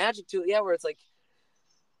quality of magic to it, yeah, where it's like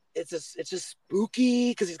it's just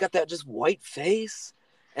spooky because he's got that just white face,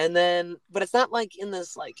 and then but it's not like in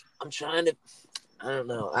this like I'm trying to. I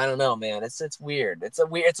don't know, man. It's weird.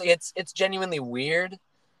 It's genuinely weird,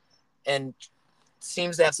 and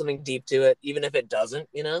seems to have something deep to it, even if it doesn't.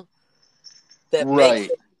 That makes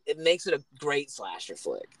Right. it a great slasher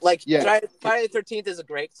flick. Like Yeah. Friday the 13th is a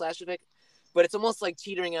great slasher flick, but it's almost like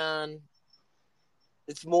teetering on.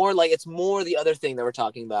 It's more the other thing that we're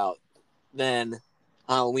talking about than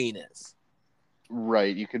Halloween is.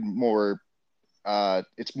 Right. You could more.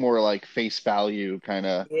 It's more like face value kind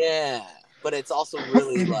of. Yeah, but it's also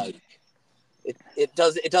really like it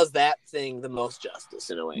does that thing the most justice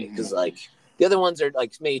in a way because like the other ones are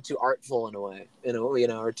like made too artful in a way,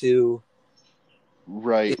 or too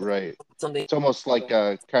Right. Right. something It's almost like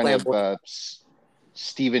a kind of flamboyant.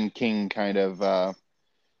 Stephen King kind of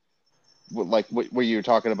like what you were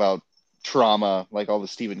talking about trauma, like all the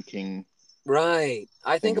Stephen King Right.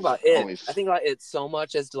 I think things about it. I always. think about it so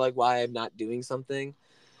much as to like why I'm not doing something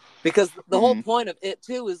because the whole Mhm. point of it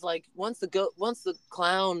too is like once the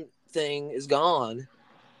clown thing is gone,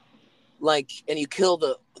 like and you kill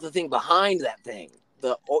the thing behind that thing,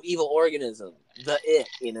 the evil organism, the it.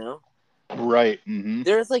 Right. Hmm.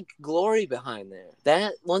 There's like glory behind there.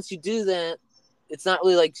 That once you do that, it's not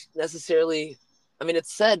really like necessarily. I mean,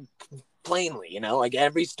 it's said plainly, like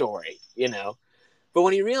every story. But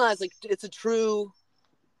when you realize like it's a true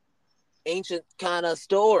ancient kind of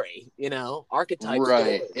story, archetype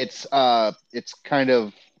Right. story. It's kind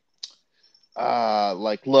of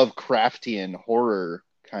like Lovecraftian horror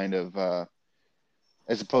kind of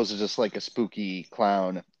as opposed to just like a spooky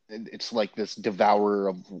clown. It's like this devourer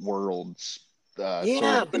of worlds, Yeah,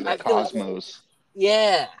 soaring but through the I feel cosmos.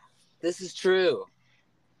 yeah, this is true.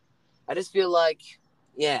 I just feel like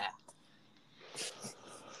yeah.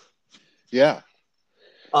 Yeah.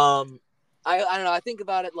 Um I don't know, I think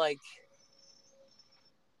about it like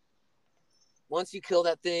once you kill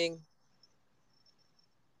that thing,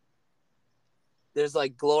 there's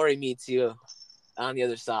like glory meets you on the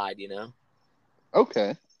other side.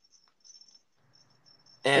 Okay.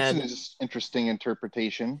 That's an And interesting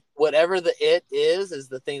interpretation. whatever the it is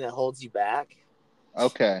the thing that holds you back.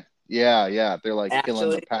 Okay. Yeah, yeah. They're like killing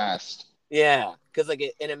the Actually, past. yeah, because like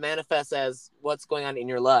it manifests as what's going on in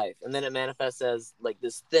your life, and then it manifests as like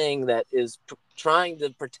this thing that is trying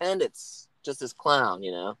to pretend it's just this clown.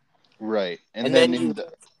 Right. And And then then in you,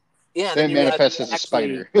 the yeah, and then then it you realize manifests it's as a actually,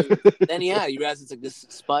 spider. then yeah, you realize it's like this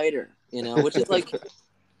spider, which is like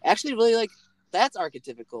actually really like that's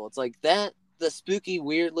archetypical. It's like the spooky,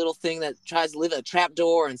 weird little thing that tries to live a trap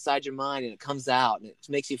door inside your mind, and it comes out and it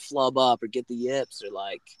makes you flub up or get the yips or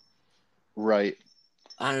like, Right.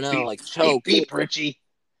 I don't know, Beep, like choke. beep, Richie.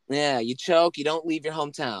 Yeah, you choke, you don't leave your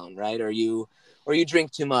hometown, right? Or you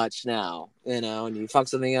drink too much now, and you fuck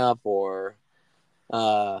something up, or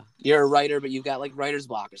you're a writer but you've got like writer's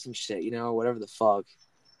block or some shit, or whatever the fuck.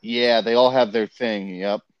 Yeah, they all have their thing.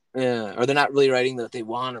 Yep. Yeah, or they're not really writing that they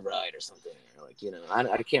want to write or something. Or like,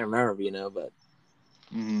 I can't remember, but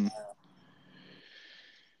Mm-hmm.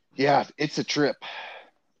 Yeah, it's a trip.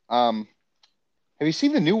 Have you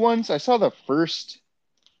seen the new ones? I saw the first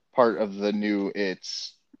part of the new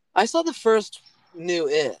It's. I saw the first new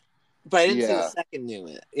It, but I didn't see the Yeah, second new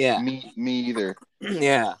It. Yeah. me either.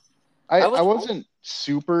 Yeah. I wasn't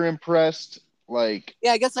super impressed. Like,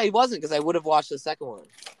 Yeah, I guess I wasn't because I would have watched the second one.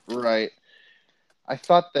 right. I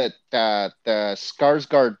thought that the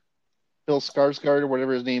Skarsgård, Bill Skarsgård or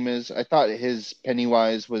whatever his name is, I thought his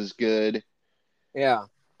Pennywise was good. Yeah.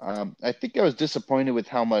 I think I was disappointed with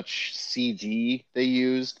how much CG they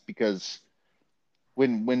used, because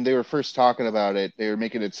when they were first talking about it, they were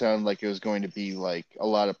making it sound like it was going to be like a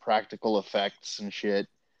lot of practical effects and shit.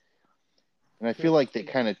 And I feel like they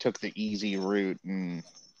kind of took the easy route, and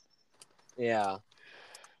Yeah.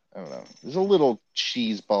 I don't know. It was a little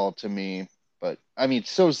cheeseball to me, but I mean,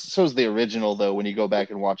 so's the original though. When you go back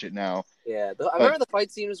and watch it now, Yeah. I but remember the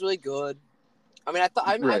fight scene was really good. I mean, I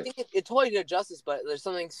right, think it totally did justice, but there's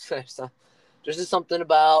just something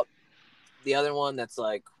about the other one that's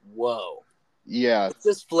like, whoa. yeah, It's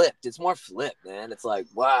just flipped. It's more flipped, man. It's like,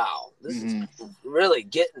 wow, this is really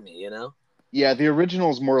getting me, yeah. The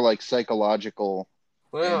original's more like psychological,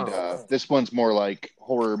 and Wow. this one's more like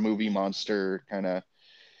horror movie monster kind of.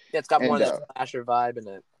 Yeah, it's got more And of that slasher vibe in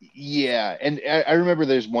it. yeah, and I remember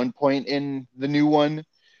there's one point in the new one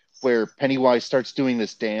where Pennywise starts doing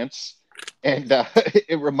this dance, and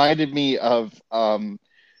it reminded me of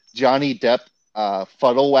Johnny Depp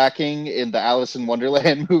fuddle whacking in the Alice in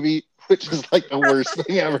Wonderland movie, which is like the worst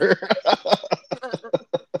thing ever.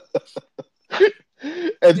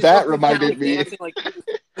 And that reminded me.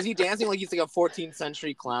 Is he dancing like he's like a 14th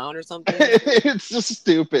century clown or something? It's just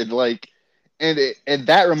stupid, like, and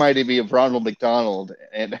that reminded me of Ronald McDonald,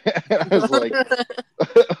 and I was like,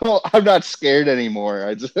 well, I'm not scared anymore.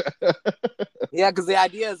 I just Yeah, because the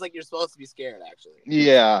idea is like you're supposed to be scared, actually.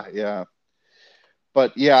 yeah.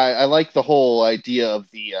 But yeah, I like the whole idea of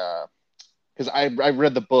the because I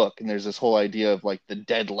read the book, and there's this whole idea of like the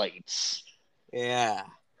deadlights. Yeah.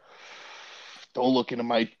 Don't look into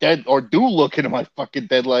my do look into my fucking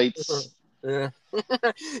deadlights. Yeah.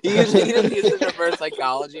 he doesn't use the reverse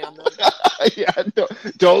psychology on them. Yeah,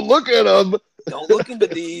 don't look at them. Don't look into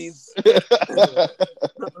these.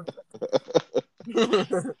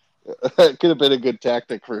 That could have been a good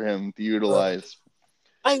tactic for him to utilize.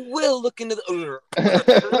 I will look into the.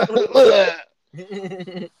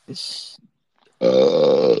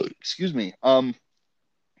 Excuse me.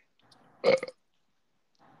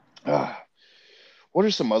 What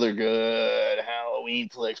are some other good Halloween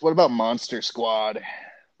flicks? What about Monster Squad?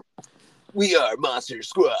 We are Monster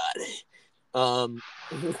Squad. I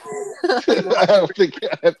don't think.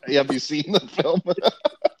 Have you seen the film?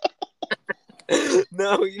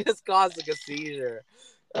 No, you just caused like a seizure.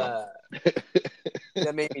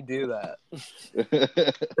 That made me do that.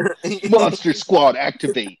 Monster Squad,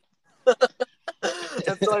 activate.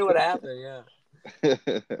 That's totally what happened. Yeah.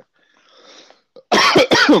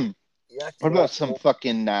 What about some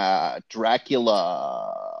fucking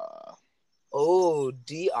Dracula? Oh,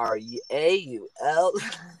 DRAUL.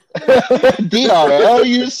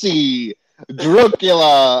 DRLUC.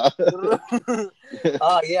 Dracula.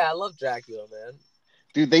 Oh yeah, I love Dracula, man.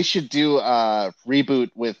 Dude, they should do a reboot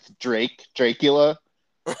with Dracula.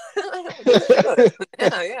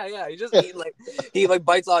 Yeah. He just he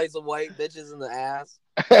bites all these white bitches in the ass.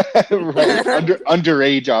 Right.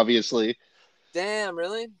 Underage, obviously. Damn,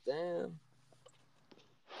 really? Damn.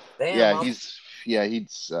 Yeah, he's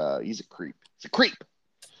a creep. He's a creep.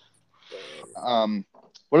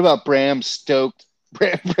 What about Bram Stoked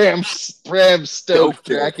Dracula?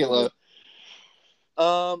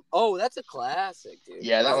 Oh, that's a classic, dude.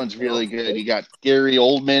 Yeah, that one's really good. You got Gary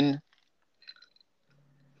Oldman.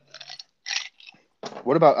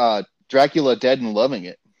 What about Dracula Dead and Loving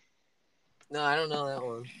It? No, I don't know that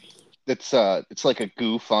one. It's like a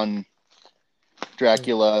goof on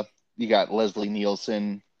Dracula. You got Leslie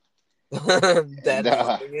Nielsen. Dead and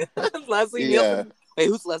Loving It. Leslie Nielsen. Wait,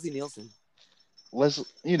 who's Leslie Nielsen? Leslie,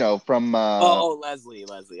 from Leslie.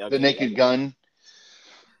 Okay. The Naked Gun.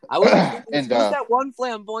 I was And who's that one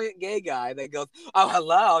flamboyant gay guy that goes, "Oh,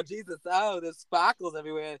 hello, Jesus, oh, there's sparkles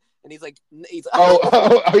everywhere," and he's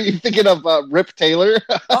are you thinking of Rip Taylor?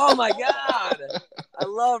 oh my god, I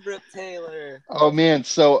love Rip Taylor. Oh man,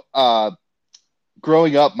 so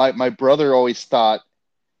growing up, my brother always thought,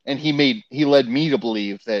 and he led me to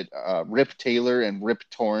believe that Rip Taylor and Rip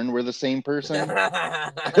Torn were the same person,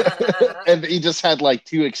 and he just had like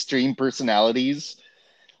two extreme personalities.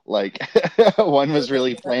 Like one was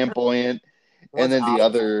really flamboyant, and What's then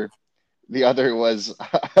opposite? the other was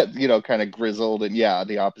kind of grizzled, and yeah,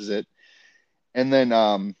 the opposite. And then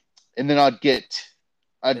I'd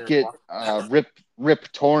And get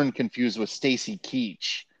Rip Torn confused with Stacy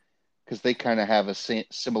Keach because they kind of have a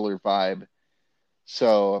similar vibe.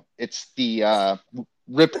 So it's the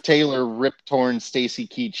Rip Taylor, Rip Torn, Stacy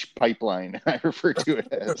Keach pipeline. I refer to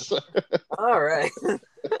it as all right,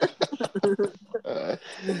 uh,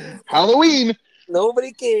 Halloween.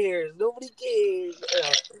 nobody cares. Nobody cares.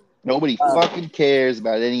 Nobody fucking cares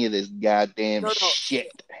about any of this goddamn No, no.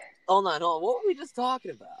 shit. Hold on, hold on. What were we just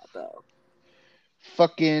talking about, though?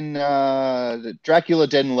 Fucking Dracula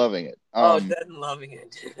Dead and Loving It. Oh, Dead and Loving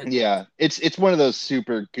It. Yeah, it's one of those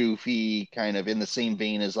super goofy kind of in the same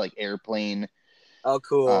vein as like Airplane Oh,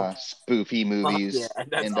 cool. spoofy Fuck yeah, movies,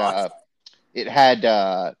 that's and awesome. it had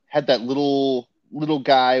that little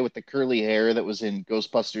guy with the curly hair that was in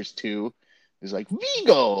Ghostbusters 2. He's like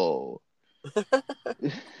Vigo.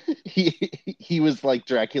 he was like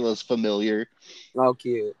Dracula's familiar. Oh,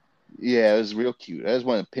 cute. Yeah, it was real cute. I just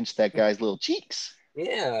want to pinch that guy's little cheeks.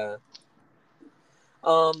 Yeah.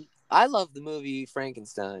 I love the movie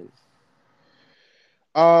Frankenstein.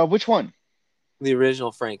 Which one? The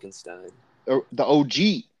original Frankenstein. The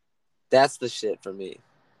OG. That's the shit for me.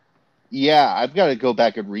 Yeah, I've got to go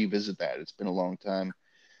back and revisit that. It's been a long time.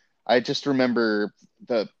 I just remember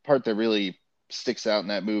the part that really sticks out in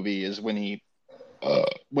that movie is when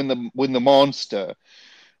the monster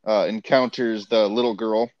encounters the little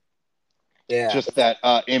girl. Yeah. Just that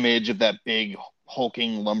image of that big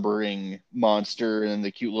hulking lumbering monster and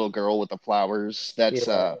the cute little girl with the flowers.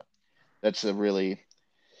 Yeah. That's a really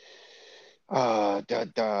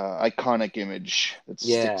iconic image that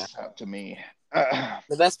Yeah. sticks out to me.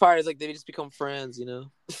 The best part is like they just become friends,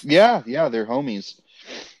 Yeah, they're homies.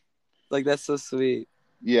 Like that's so sweet.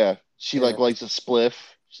 Yeah, she Yeah. like lights a spliff.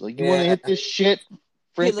 She's like, "You want to Yeah. hit this shit, Hey, look,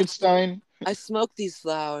 Frankenstein?" I smoke these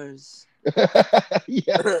flowers.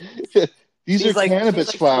 Yeah, these are She's cannabis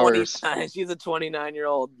like flowers. 29. She's a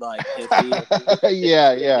 29-year-old like hippie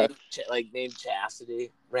Yeah, yeah. named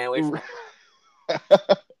Chastity. Ran away from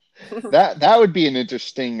That would be an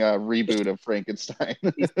interesting reboot of Frankenstein.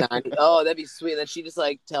 He's tiny. Oh, that'd be sweet. Then she just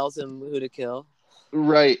like tells him who to kill.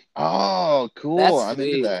 Right. Oh, cool. That's I'm into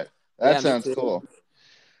sweet. that. That Yeah, me sounds too. cool.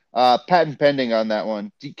 Patent pending on that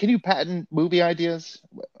one. Can you patent movie ideas?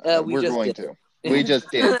 We We're just going did to. We it. just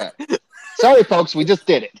did. Sorry, folks. We just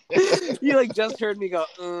did it. You like just heard me go,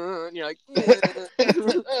 and you're like,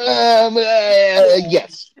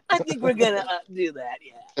 Yes. I think we're gonna do that.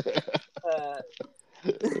 Yeah.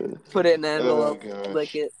 Put it in an Oh envelope, lick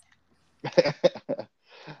gosh. it.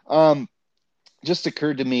 um, just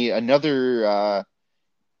occurred to me another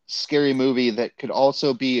scary movie that could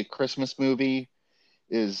also be a Christmas movie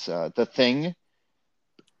is The Thing.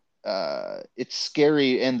 It's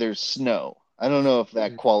scary and there's snow. I don't know if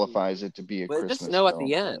that qualifies it to be a But just Christmas snow at the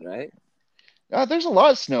film. end, right? There's a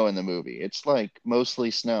lot of snow in the movie. It's like mostly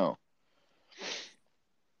snow.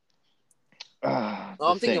 Oh, The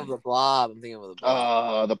I'm thinking of Thing. the Blob. I'm thinking of the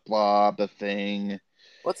Blob. The Blob, The Thing.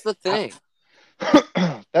 What's the thing?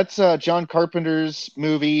 That's John Carpenter's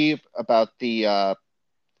movie about the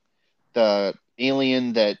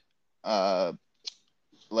alien that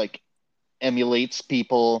like emulates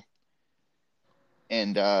people,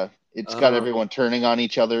 and it's got Oh, everyone turning on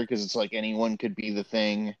each other because it's like anyone could be the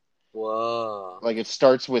Thing. whoa. Like it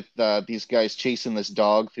starts with these guys chasing this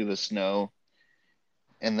dog through the snow,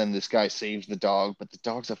 and then this guy saves the dog, but the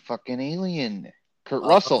dog's a fucking alien. Kurt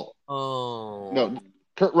Russell. Oh. No,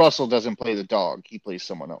 Kurt Russell doesn't play the dog. He plays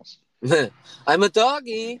someone else. I'm a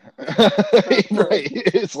doggy. Right.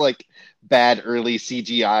 It's like bad early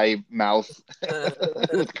CGI mouth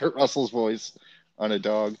with Kurt Russell's voice on a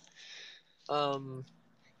dog. um,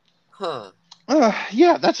 huh.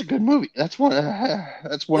 Yeah, that's a good movie. That's one.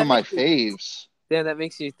 That's one of That my makes you, faves. yeah, that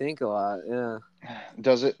makes you think a lot. Yeah.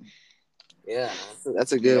 Does it? Yeah.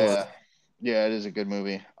 That's a good one. Yeah. Yeah, it is a good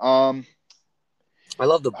movie. I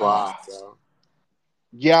love the Blob, Uh, so.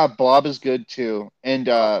 yeah, Blob is good too. And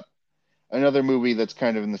another movie that's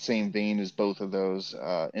kind of in the same vein as both of those,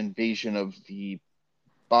 Invasion of the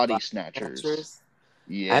Body Body Snatchers. Snatchers.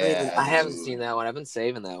 Yeah, I haven't dude. seen that one. I've been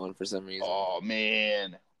saving that one for some reason. Oh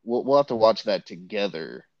man, we'll have to watch that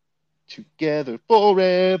together. Together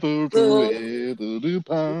forever, forever,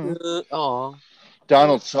 Lupin. Oh,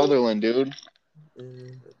 Donald Sutherland, dude.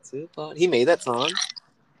 he made that song.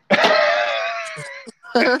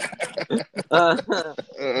 I Uh,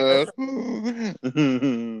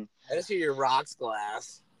 just hear your rocks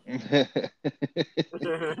glass. You're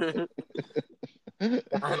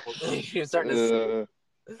starting to.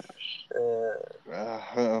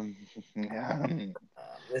 um,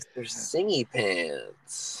 Mr. Singy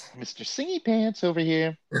Pants. Mr. Singy Pants over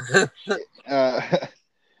here. Uh,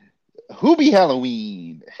 Hoobie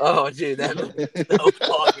Halloween. Oh, dude, that movie's so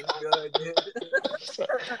fucking good, dude.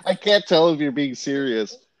 I can't tell if you're being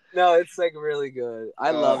serious. No, it's like really good.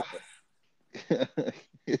 I love it.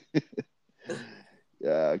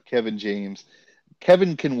 Kevin James.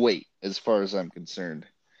 Kevin can wait, as far as I'm concerned.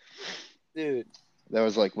 Dude. That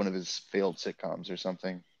was like one of his failed sitcoms or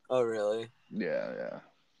something. Oh, really? Yeah.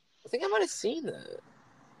 I think I might have seen that.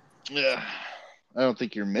 Yeah. I don't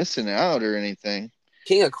think you're missing out or anything.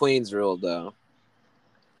 King of Queens ruled, though.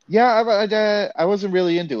 Yeah, I wasn't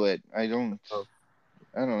really into it. I don't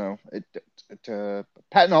know.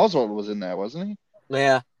 Patton Oswalt was in that, wasn't he?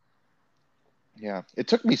 Yeah. Yeah. It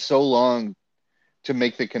took me so long to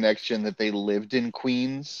make the connection that they lived in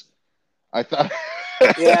Queens. I thought.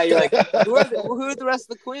 Yeah, you're like, who are the rest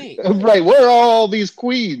of the Queens? Right, where are all these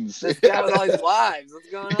queens? This guy with all these wives. What's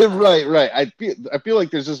going on? Right. I feel like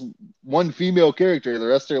there's just one female character. The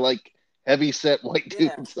rest are like heavy set white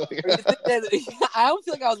dudes. I always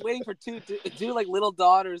feel like I was waiting for two like little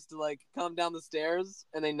daughters to like come down the stairs,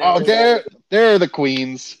 and they never. Oh, they're the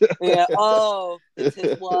queens. Yeah. Oh, it's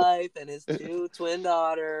his wife and his two twin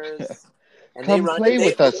daughters. And come play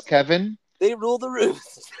with us, Kevin. They rule the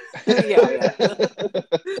roost. Yeah.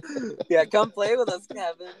 Yeah, come play with us,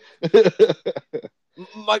 Kevin.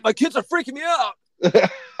 My kids are freaking me out.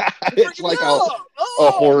 It's like a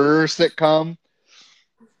horror sitcom.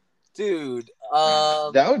 Dude,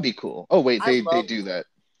 that would be cool. Oh wait, they do that.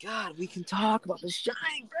 God, we can talk about The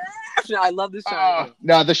Shining. I love The Shining.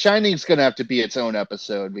 No, The Shining's gonna have to be its own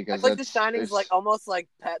episode because I feel like The Shining's like almost like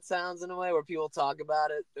Pet Sounds in a way, where people talk about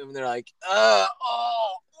it and they're like,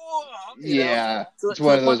 yeah. It's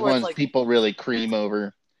one of those ones like, people really cream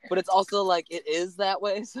over. But it's also like it is that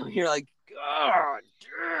way, so you're like, God.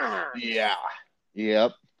 Yeah.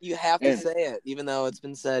 Yep. You have to say it, even though it's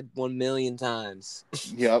been said 1 million times.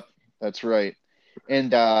 Yep, that's right.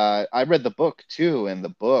 And I read the book too, and the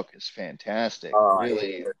book is fantastic.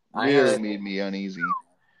 Really made me uneasy.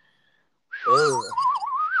 Ugh.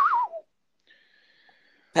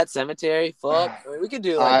 Pet Cemetery, fuck. We could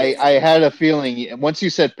do like. I had a feeling once you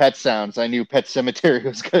said Pet Sounds, I knew Pet Cemetery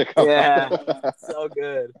was gonna come. Yeah, so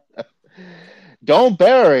good. Don't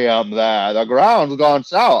bury them there. The ground's gone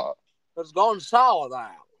sour. It's gone sour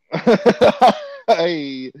now.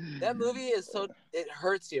 That movie is it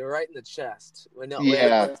hurts you right in the chest when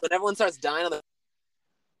everyone starts dying on the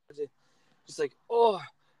just like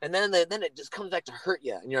and then it just comes back to hurt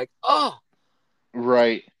you and you're like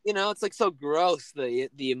right, it's like so gross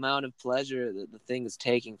the amount of pleasure that the thing is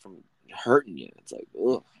taking from hurting you. It's like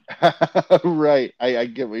right. I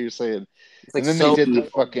get what you're saying. Like, and then they did the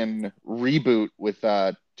fucking reboot with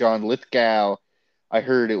John Lithgow. I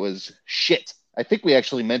heard it was shit. I think we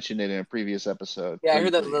actually mentioned it in a previous episode. Yeah, I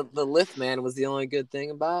heard that the Lift Man was the only good thing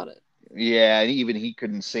about it. Yeah, even he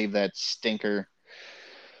couldn't save that stinker.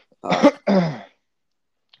 Well,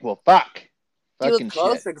 fuck. He was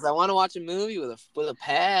closer because I want to watch a movie with a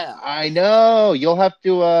pal. I know. You'll have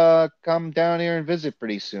to come down here and visit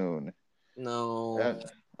pretty soon. No.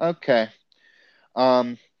 Okay.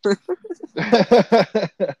 Yeah.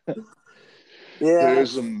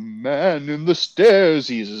 There's a man in the stairs.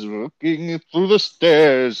 He's looking through the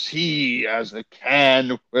stairs. He has a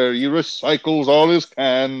can where he recycles all his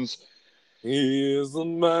cans. He is a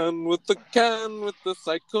man with the can with the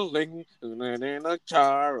cycling and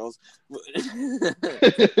Charles.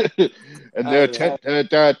 And there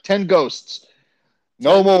are 10 ghosts.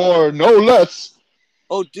 No more, no less.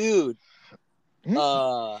 Oh, dude.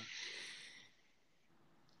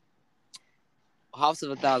 House of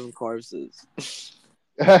 1,000 Corpses.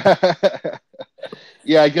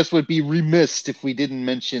 Yeah, I guess we'd be remiss if we didn't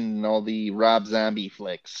mention all the Rob Zombie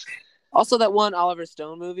flicks. Also, that one Oliver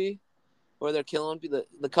Stone movie where they're killing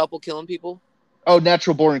the couple killing people. Oh,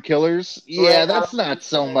 Natural Born Killers. Yeah, that's not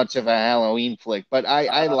so much of a Halloween flick, but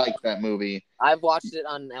I like that movie. I've watched it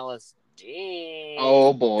on LSD.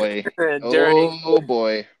 Oh boy. Oh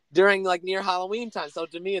boy. During like near Halloween time. So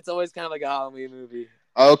to me, it's always kind of like a Halloween movie.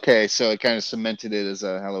 Okay, so it kind of cemented it as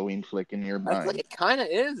a Halloween flick in your I feel like mind. it kind of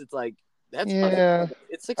is. It's like that's fucking. Yeah,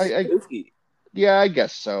 It's like I spooky. yeah, I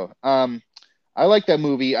guess so. I like that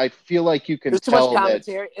movie. I feel like you can There's too much tell that.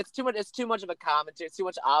 commentary. It's too much. It's too much of a commentary. It's too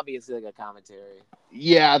much obviously like a commentary.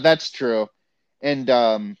 Yeah, that's true.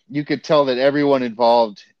 And you could tell that everyone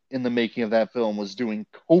involved in the making of that film was doing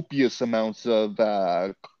copious amounts of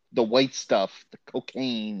the white stuff, the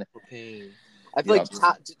cocaine. Pain. I feel like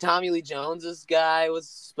Yep. Tommy Lee Jones's guy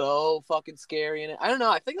was so fucking scary in it. I don't know.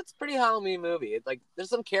 I think it's a pretty Halloween movie. It's like there's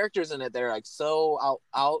some characters in it that are like so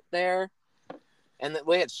out there, and the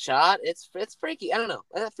way it's shot, it's freaky. I don't know.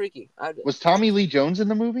 It's not freaky. Was Tommy Lee Jones in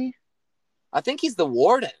the movie? I think he's the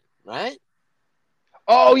warden, right?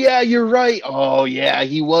 Oh yeah, you're right. Oh yeah,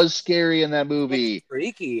 he was scary in that It's movie.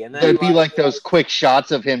 freaky, and then There'd be like like those quick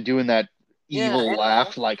shots of him doing that yeah, evil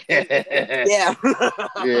laugh, like yeah,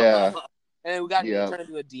 yeah, and we got yeah, turned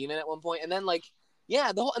into a demon at one point, and then like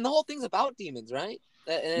yeah, the whole thing's about demons, right?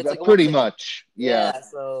 And it's like almost pretty like much. Yeah, yeah.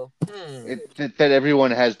 So that everyone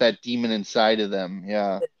has that demon inside of them.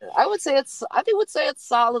 Yeah. I would say it's. I think would say it's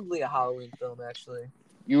solidly a Halloween film, actually.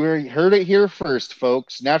 Heard it here first,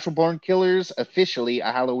 folks. Natural Born Killers, officially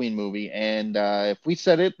a Halloween movie. And if we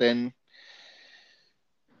said it, then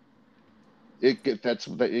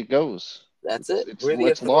it goes. That's it. It's We're the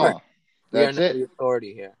it's authority. law. We are That's not it. the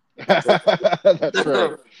authority here. That's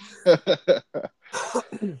right.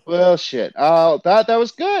 Well, shit. That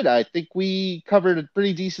was good. I think we covered a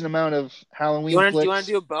pretty decent amount of Halloween Do you want to flicks.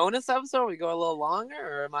 do a bonus episode? Where we go a little longer,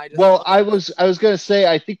 or am I just? Well, I was gonna say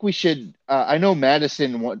I think we should. I know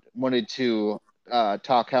Madison wanted to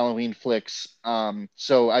talk Halloween flicks.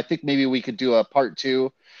 So I think maybe we could do a part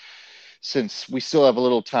two since we still have a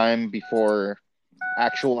little time before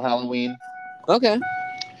actual Halloween. Okay.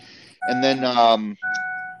 And then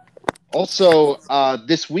also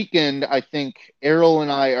this weekend, I think Errol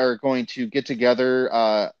and I are going to get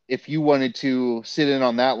together. If you wanted to sit in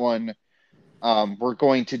on that one, we're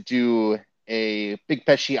going to do a Big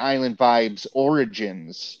Pesci Island Vibes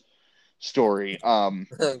Origins story.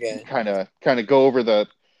 Okay. Kind of go over the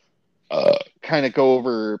kind of go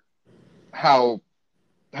over how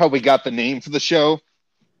we got the name for the show,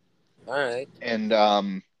 All right.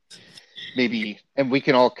 and maybe we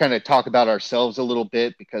can all kind of talk about ourselves a little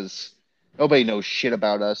bit because nobody knows shit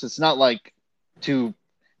about us. It's not like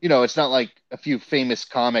it's not like a few famous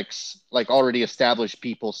comics, like already established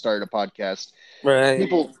people started a podcast. Right.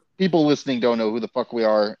 People listening don't know who the fuck we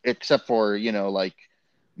are, except for like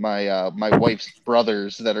my wife's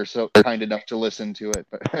brothers that are so kind enough to listen to it.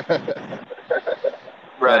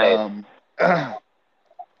 Right. But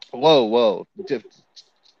whoa,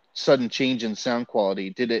 sudden change in sound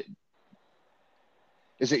quality.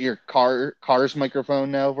 Is it your car's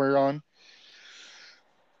microphone now we're on?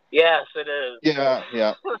 Yes, it is.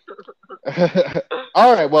 Yeah.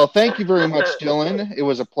 All right. Well, thank you very much, Dylan. It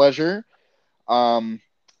was a pleasure. And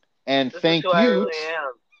This thank is who you. I really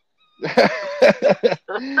am.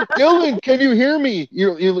 Dylan, can you hear me?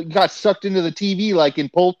 You got sucked into the TV like in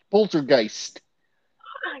Poltergeist.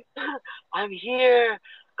 I'm here.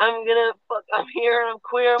 I'm here and I'm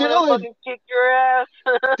queer. I'm Dylan! gonna fucking kick your ass.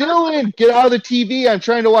 Dylan, get out of the TV. I'm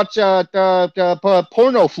trying to watch the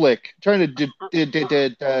porno flick. I'm trying to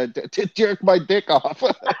jerk my dick off.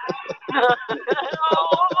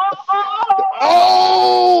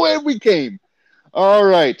 Oh, and we came. All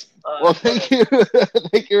right. Well, thank you.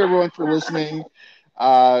 Thank you, everyone, for listening.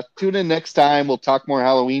 Tune in next time. We'll talk more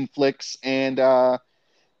Halloween flicks and have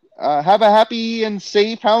a happy and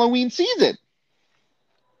safe Halloween season.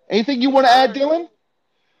 Anything you want to add, Dylan?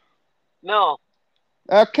 No.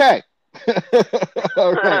 Okay.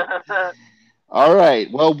 All right. All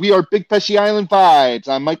right. Well, we are Big Pesci Island Vibes.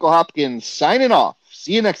 I'm Michael Hopkins signing off.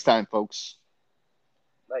 See you next time, folks.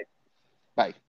 Bye. Bye.